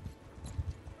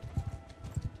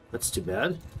 That's too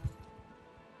bad.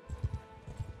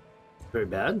 Very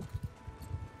bad.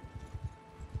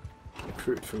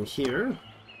 Recruit from here.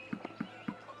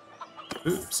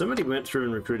 Somebody went through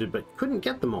and recruited but couldn't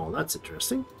get them all. That's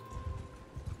interesting.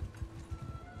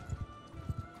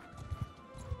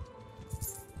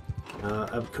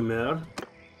 Abkamer.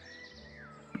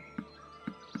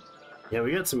 Yeah,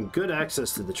 we got some good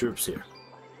access to the troops here.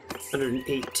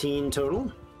 118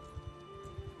 total.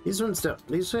 These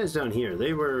guys down here,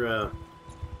 they were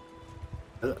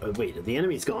wait, are the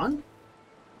enemies gone?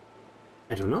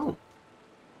 I don't know.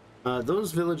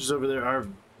 Those villages over there are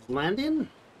Vlandian?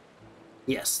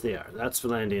 Yes, they are. That's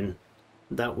Vlandian.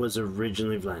 That was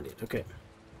originally Vlandian. Okay.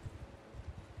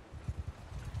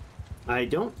 I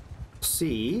don't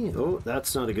see... Oh,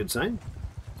 that's not a good sign.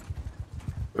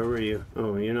 Where were you?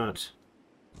 Oh, you're not.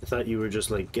 I thought you were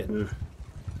just, like, getting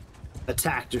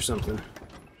attacked or something.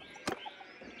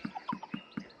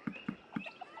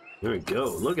 There we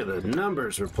go. Look at the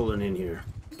numbers we're pulling in here.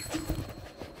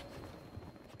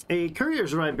 A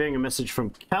courier's arrived bearing a message from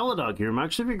Calradios. Your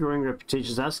remarks of your growing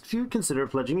reputations ask if you would consider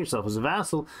pledging yourself as a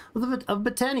vassal of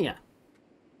Britannia.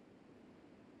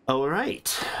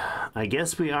 Alright. I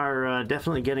guess we are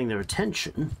definitely getting their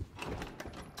attention.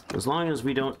 As long as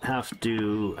we don't have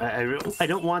to... I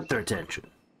don't want their attention.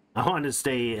 I want to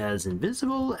stay as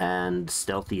invisible and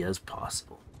stealthy as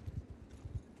possible.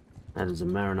 That is a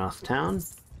Maranoth town.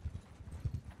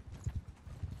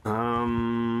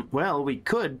 Well, we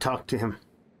could talk to him.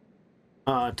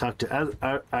 Talk to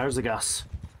Arzagos.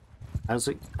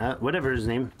 Whatever his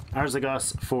name.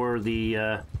 Arzagos for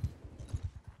the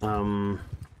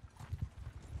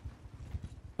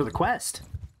quest.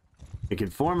 We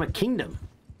could form a kingdom.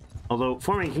 Although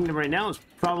forming a kingdom right now is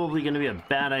probably going to be a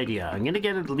bad idea. I'm going to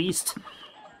get at least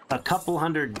a couple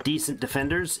hundred decent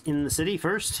defenders in the city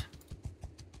first.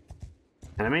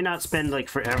 And I may not spend like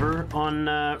forever on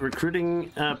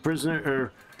recruiting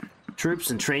troops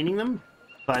and training them,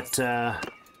 but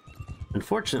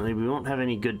unfortunately we won't have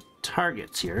any good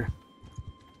targets here.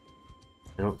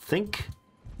 I don't think.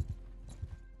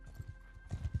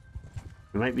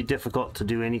 It might be difficult to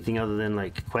do anything other than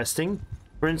like questing.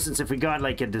 For instance, if we got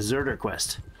like a deserter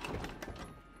quest.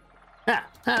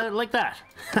 Like that.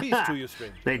 Peace to you,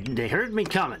 stranger. They heard me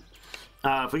coming.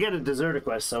 If we get a deserter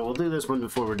quest, so we'll do this one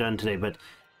before we're done today, but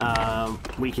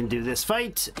we can do this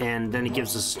fight, and then it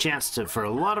gives us a chance for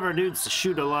a lot of our dudes to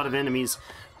shoot a lot of enemies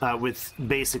with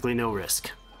basically no risk.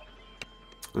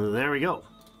 There we go.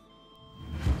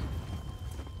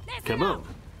 Kaboom.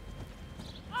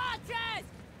 Archers!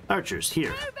 Archers, here.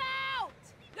 Move out!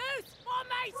 Loose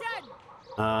formation!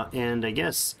 And I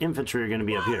guess infantry are going to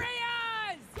be up here.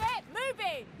 Warriors! Get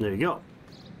moving! There you go.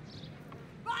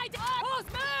 Right on! Horse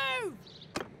move!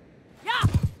 Yeah!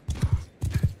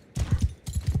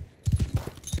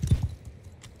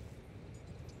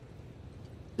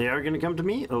 They are going to come to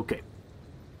me? Okay.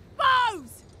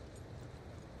 Bows!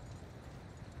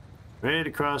 Right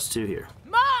across to here.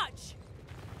 March!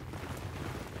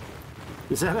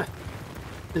 Is that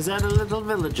a little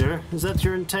villager? Is that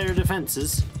your entire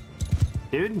defenses?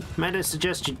 Dude, might I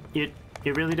suggest you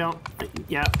really don't?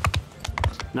 Yeah.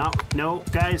 No,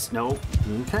 guys, no.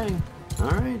 Okay.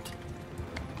 Alright.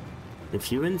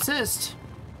 If you insist.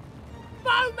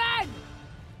 Bowmen!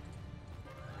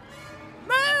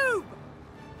 Move!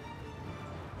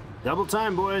 Double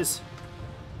time, boys.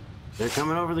 They're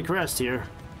coming over the crest here.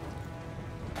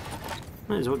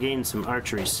 Might as well gain some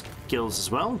archery skills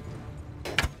as well.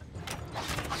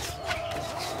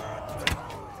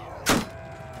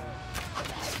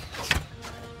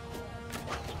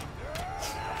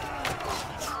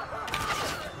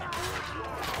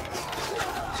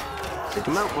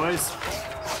 Take them out, boys.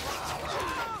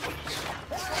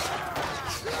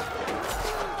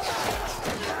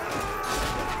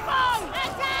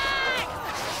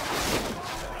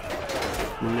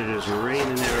 And they're just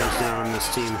raining arrows down on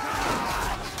this team.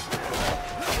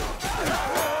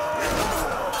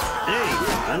 Hey,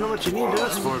 I don't know what you need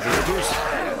us for, villagers.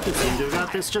 You seem to have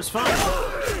got this just fine. Oh,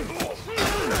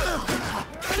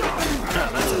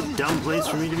 that's a dumb place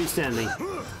for me to be standing.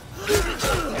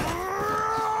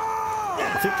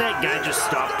 I think that guy just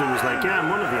stopped and was like, yeah,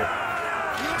 I'm one of you.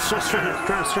 Just trying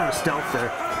to stealth there.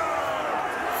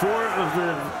 4 of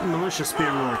the militia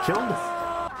spearmen were killed.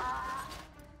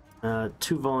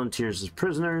 2 volunteers as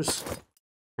prisoners.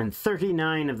 And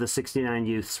 39 of the 69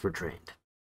 youths were trained.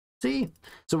 See?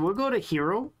 So we'll go to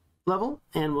hero level,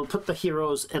 and we'll put the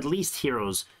heroes, at least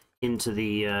heroes, into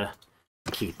the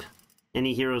keep.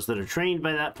 Any heroes that are trained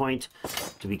by that point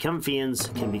to become fiends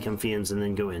can become fiends and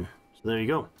then go in. So there you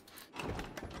go.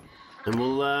 And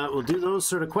we'll do those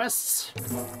sort of quests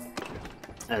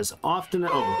as often.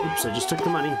 Oh, oops! I just took the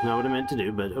money. Not what I meant to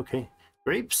do, but okay.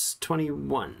 Grapes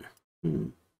 21.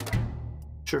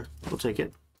 Sure, we'll take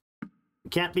it. We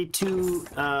can't be too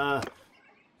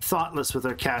thoughtless with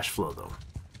our cash flow, though.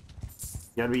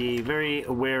 You gotta be very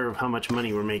aware of how much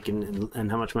money we're making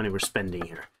and how much money we're spending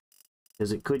here,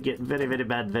 because it could get very, very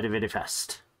bad very, very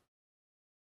fast.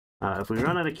 If we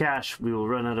run out of cash, we will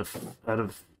run out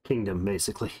of kingdom,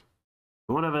 basically.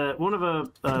 One of a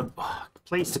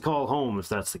place to call home if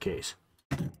that's the case.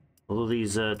 Although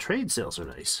these trade sales are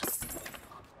nice.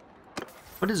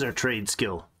 What is our trade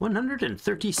skill?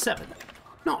 137.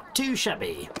 Not too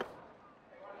shabby.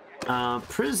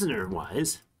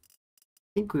 Prisoner-wise, I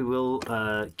think we will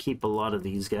keep a lot of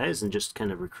these guys and just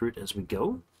kind of recruit as we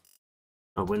go.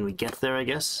 When we get there, I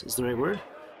guess, is the right word.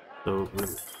 So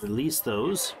release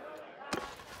those.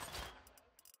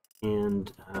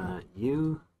 And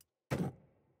you.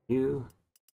 We'll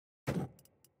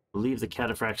leave the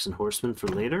cataphracts and horsemen for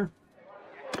later.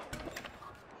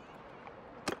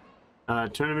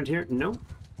 Tournament here? No.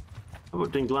 How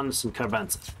about Dinglanus and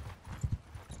Carbansath?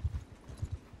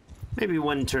 Maybe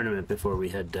one tournament before we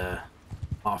head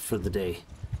off for the day.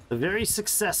 A very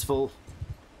successful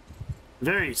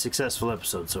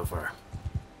episode so far.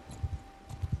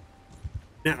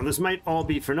 Now, this might all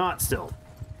be for naught still.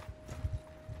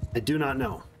 I do not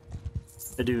know.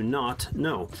 I do not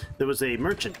know. There was a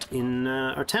merchant in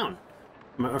our town,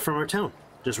 from our town,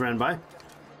 just ran by. And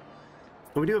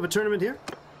we do have a tournament here.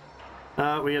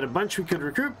 We had a bunch we could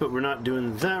recruit, but we're not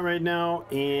doing that right now.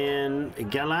 And a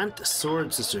Gallant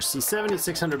Sword Sister. See,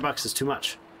 7,600 bucks is too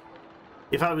much.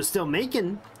 If I was still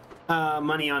making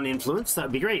money on influence, that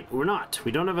would be great. But we're not.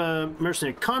 We don't have a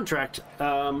mercenary contract,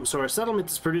 so our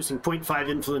settlement is producing 0.5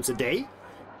 influence a day.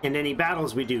 And any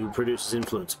battles we do produces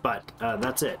influence. But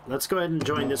that's it. Let's go ahead and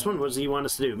join this one. What does he want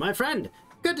us to do? My friend,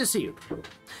 good to see you.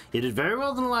 You did very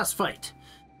well in the last fight.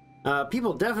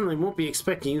 People definitely won't be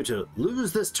expecting you to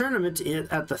lose this tournament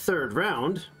at the 3rd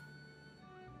round.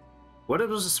 What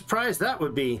a surprise that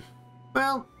would be.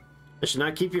 Well, I should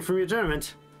not keep you from your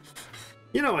tournament.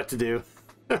 You know what to do.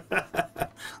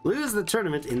 Lose the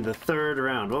tournament in the 3rd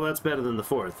round. Well, that's better than the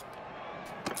 4th.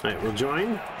 Alright, we'll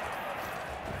join.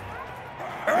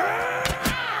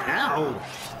 Ow!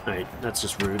 Alright, that's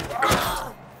just rude.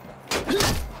 Ow!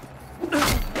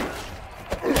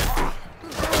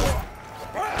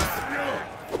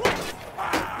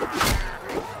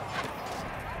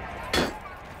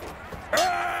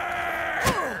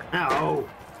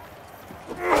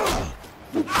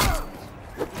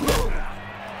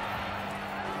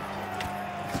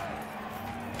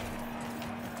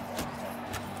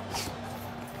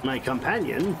 My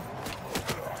companion.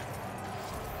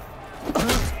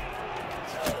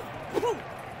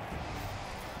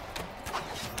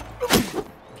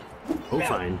 Oh,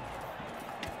 fine.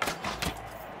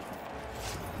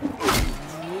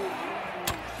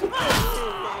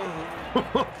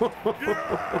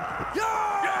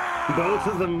 Both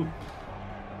of them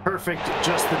perfect,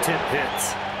 just the tip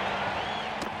hits.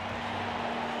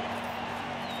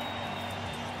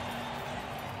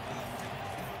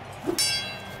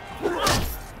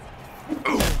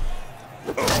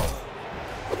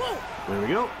 There we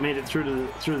go. Made it through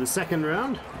the 2nd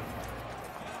round.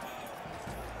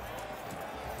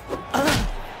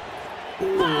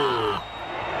 Ooh.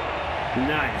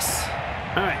 Nice.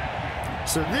 All right.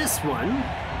 So this one,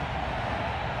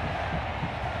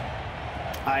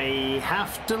 I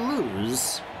have to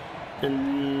lose,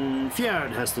 and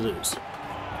Fjord has to lose.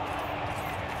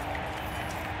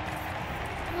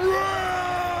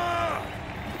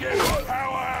 Give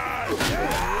power!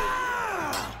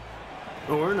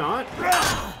 Or not.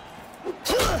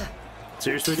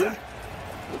 Seriously, dude?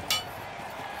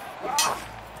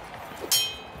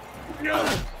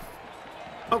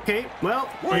 Okay, well,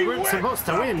 we weren't supposed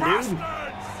to win, dude.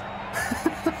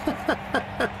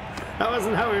 That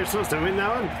wasn't how we were supposed to win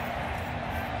that one.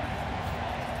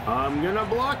 I'm gonna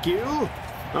block you.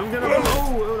 I'm gonna.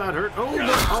 Oh, that hurt. Oh, no.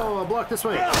 Oh, I'll block this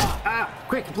way. Ah,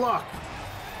 quick block.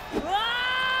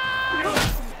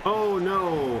 Oh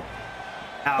no.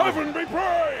 Ow. Heaven be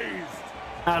praised!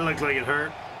 That looked like it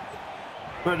hurt.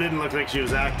 But it didn't look like she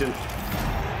was acting.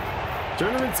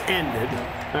 Tournament's ended.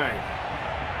 Alright.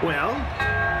 Well,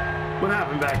 what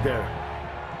happened back there?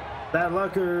 Bad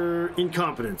luck or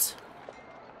incompetence?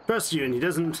 Trust you, and he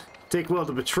doesn't take well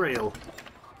to betrayal.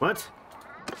 What?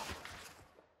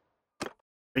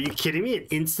 Are you kidding me? It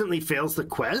instantly fails the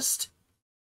quest?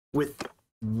 With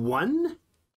 1?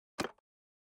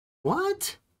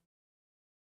 What?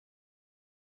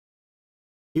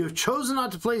 You have chosen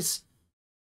not to place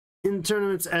in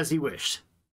tournaments as he wished.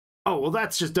 Oh, well,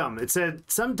 that's just dumb. It said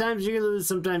sometimes you can lose,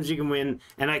 sometimes you can win,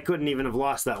 and I couldn't even have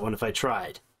lost that one if I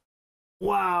tried.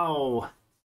 Wow.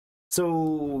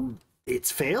 So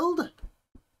it's failed?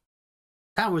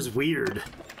 That was weird.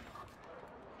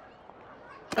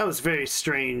 That was very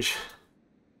strange.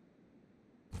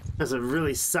 That's a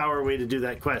really sour way to do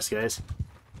that quest, guys.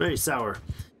 Very sour.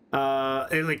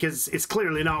 Like it's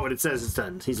clearly not what it says it's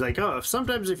done. He's like, oh,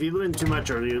 sometimes if you win too much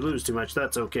or you lose too much,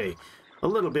 that's okay. A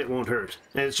little bit won't hurt.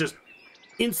 And it's just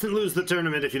instant lose the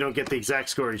tournament if you don't get the exact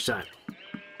score each time.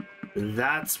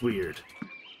 That's weird.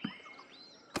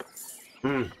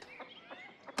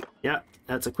 Yeah,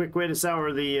 that's a quick way to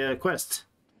sour the quest.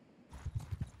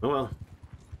 Oh well.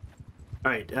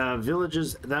 Alright,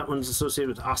 villages, that one's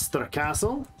associated with Astra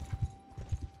Castle.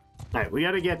 Alright, we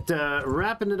gotta get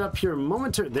wrapping it up here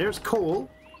momentarily. There's Cole.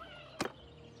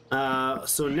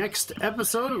 So next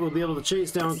episode we'll be able to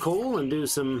chase down Cole and do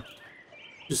some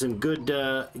good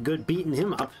beating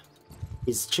him up.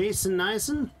 He's chasing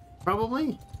Nyson?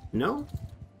 Probably? No?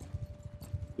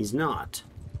 He's not.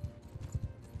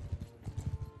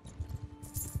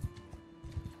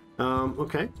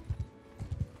 Okay.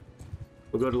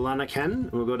 We'll go to Lanaken,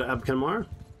 and we'll go to Abkanmar.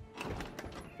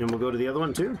 And we'll go to the other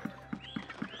one too.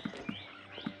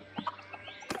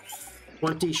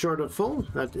 20 short of full.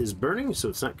 That is burning, so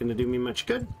it's not going to do me much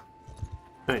good.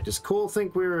 Alright, does Cole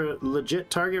think we're a legit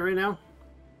target right now?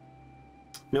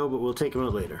 No, but we'll take him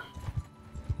out later.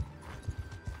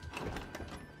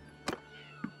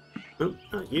 Oh,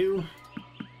 not you.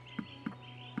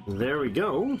 There we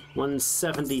go.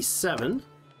 177.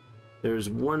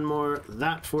 There's one more,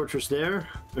 that fortress there,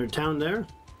 or town there.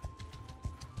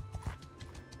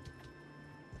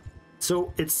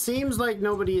 So it seems like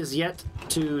nobody is yet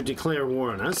to declare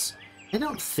war on us. I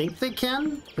don't think they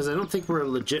can, because I don't think we're a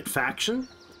legit faction.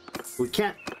 We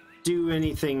can't do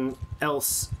anything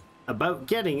else about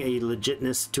getting a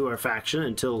legitness to our faction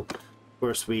until, of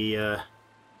course, we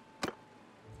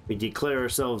declare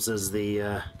ourselves as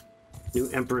the new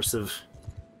Empress of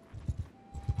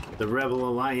the Rebel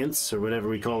Alliance, or whatever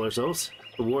we call ourselves,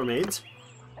 the Warmaids.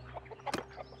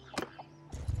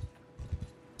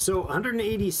 So,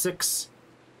 186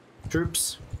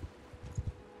 troops.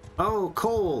 Oh,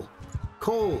 Cole!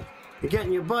 Cole! You're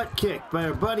getting your butt kicked by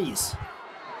our buddies!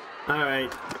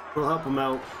 Alright, we'll help them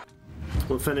out.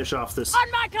 We'll finish off this.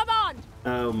 On my command!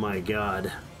 Oh my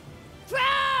god. True!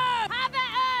 Have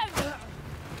it!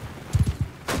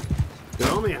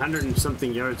 They're only 100 and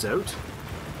something yards out.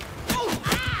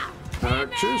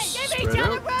 Archers, spread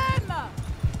out.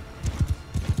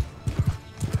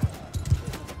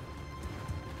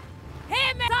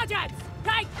 Hear me, sergeants!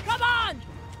 Take command!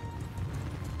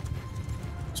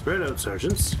 Spread out,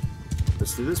 sergeants.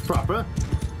 Let's do this proper.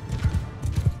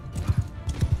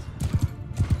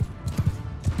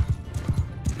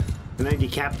 Can I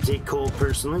decapitate Cole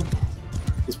personally?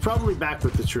 He's probably back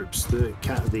with the troops.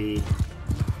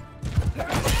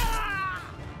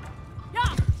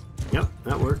 Yep,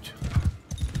 that worked.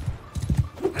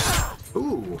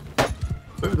 Ooh.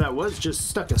 Whoever that was just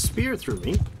stuck a spear through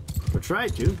me. Or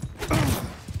tried to.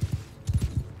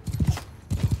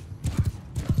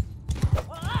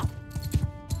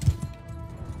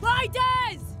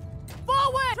 Riders!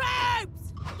 Forward!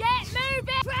 Troops! Get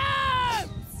moving!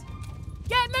 Troops!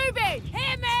 Get moving!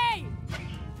 Hear me!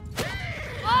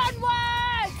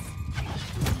 Onwards!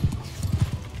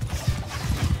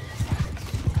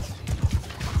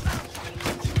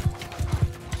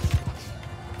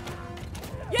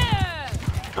 Yeah!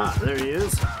 Ah, there he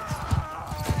is.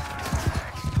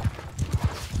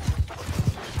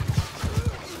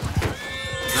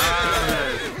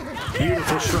 Ah,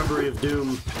 beautiful shrubbery of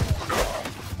doom.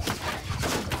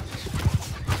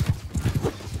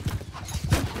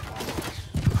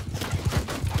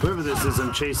 whoever this is,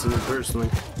 I'm chasing him personally.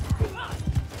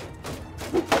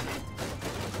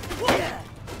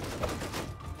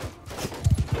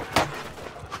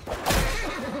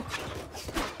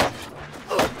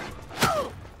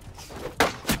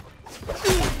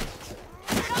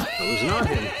 That was not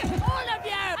him. All of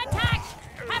you, attack!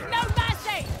 Have no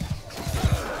mercy!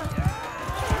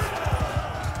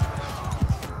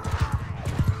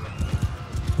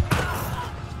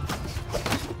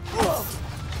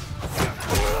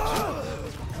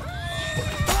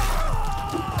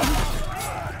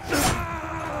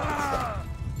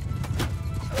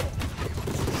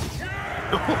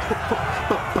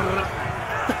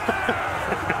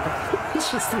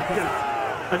 It's just like an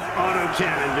auto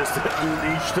cannon just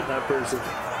unleashed at that person.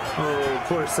 Oh,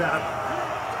 poor sap.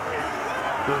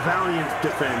 A valiant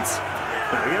defense.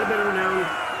 Right, we got a bit of renown,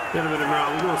 got a bit of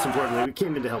morale, but most importantly, we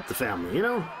came in to help the family, you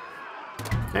know?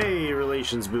 Hey,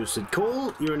 relations boosted.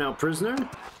 Cole, you are now prisoner.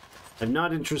 I'm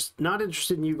not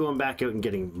interested in you going back out and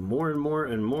getting more and more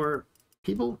and more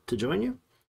people to join you.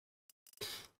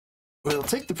 We'll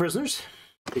take the prisoners,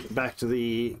 take it back to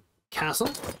the castle.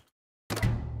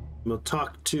 We'll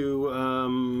talk to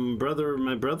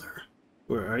my brother.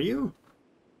 Where are you?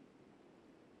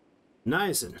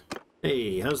 Niacin.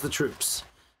 Hey, how's the troops?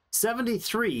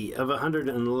 73 of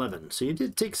 111. So you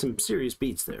did take some serious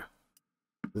beats there.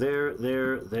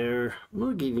 There.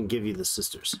 We'll even give you the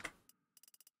sisters.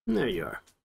 There you are.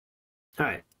 All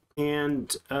right, and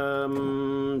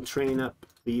train up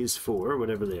these four,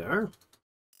 whatever they are,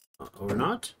 or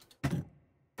not.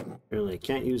 Apparently, I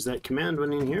can't use that command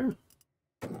when in here.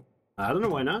 I don't know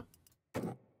why not.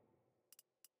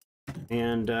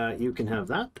 And you can have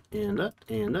that, and that,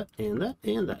 and that, and that,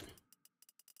 and that.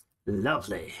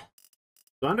 Lovely.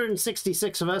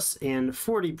 166 of us and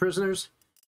 40 prisoners.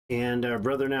 And our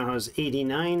brother now has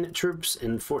 89 troops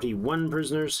and 41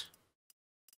 prisoners.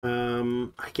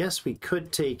 I guess we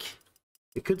could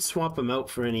swap them out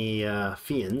for any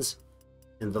Fiends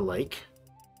and the like.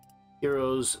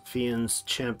 Heroes, Fiends,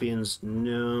 champions,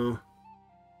 no.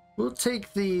 We'll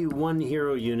take the one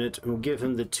hero unit and we'll give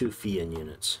him the 2 Fiend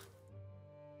units.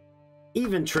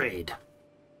 Even trade.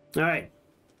 All right.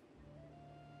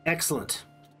 Excellent.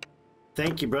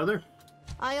 Thank you, brother.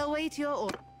 I await your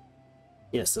order.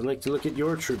 Yes, I'd like to look at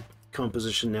your troop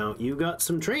composition now. You got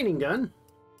some training done.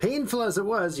 Painful as it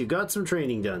was, you got some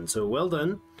training done. So well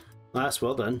done. Last,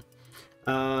 well done.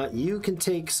 You can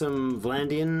take some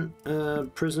Vlandian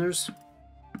prisoners.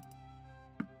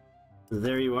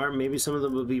 There you are. Maybe some of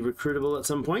them will be recruitable at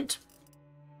some point.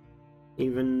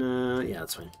 Even, yeah,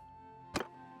 that's fine.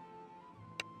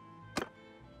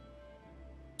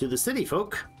 To the city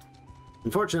folk.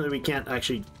 Unfortunately, we can't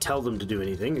actually tell them to do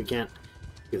anything. We can't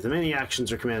give them any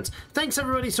actions or commands. Thanks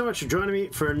everybody so much for joining me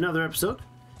for another episode.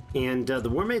 And the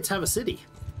Warmaids have a city.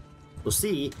 We'll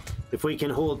see if we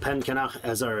can hold Pencanach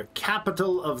as our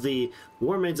capital of the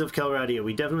Warmaids of Calradia.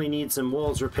 We definitely need some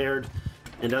walls repaired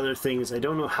and other things. I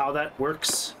don't know how that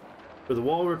works for the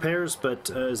wall repairs,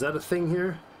 but is that a thing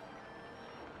here?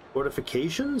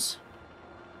 Fortifications?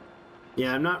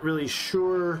 Yeah, I'm not really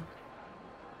sure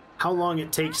how long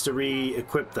it takes to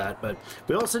re-equip that, but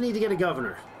we also need to get a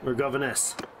governor or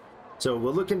governess. So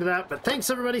we'll look into that. But thanks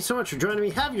everybody so much for joining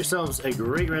me. Have yourselves a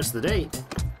great rest of the day.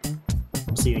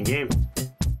 See you in game.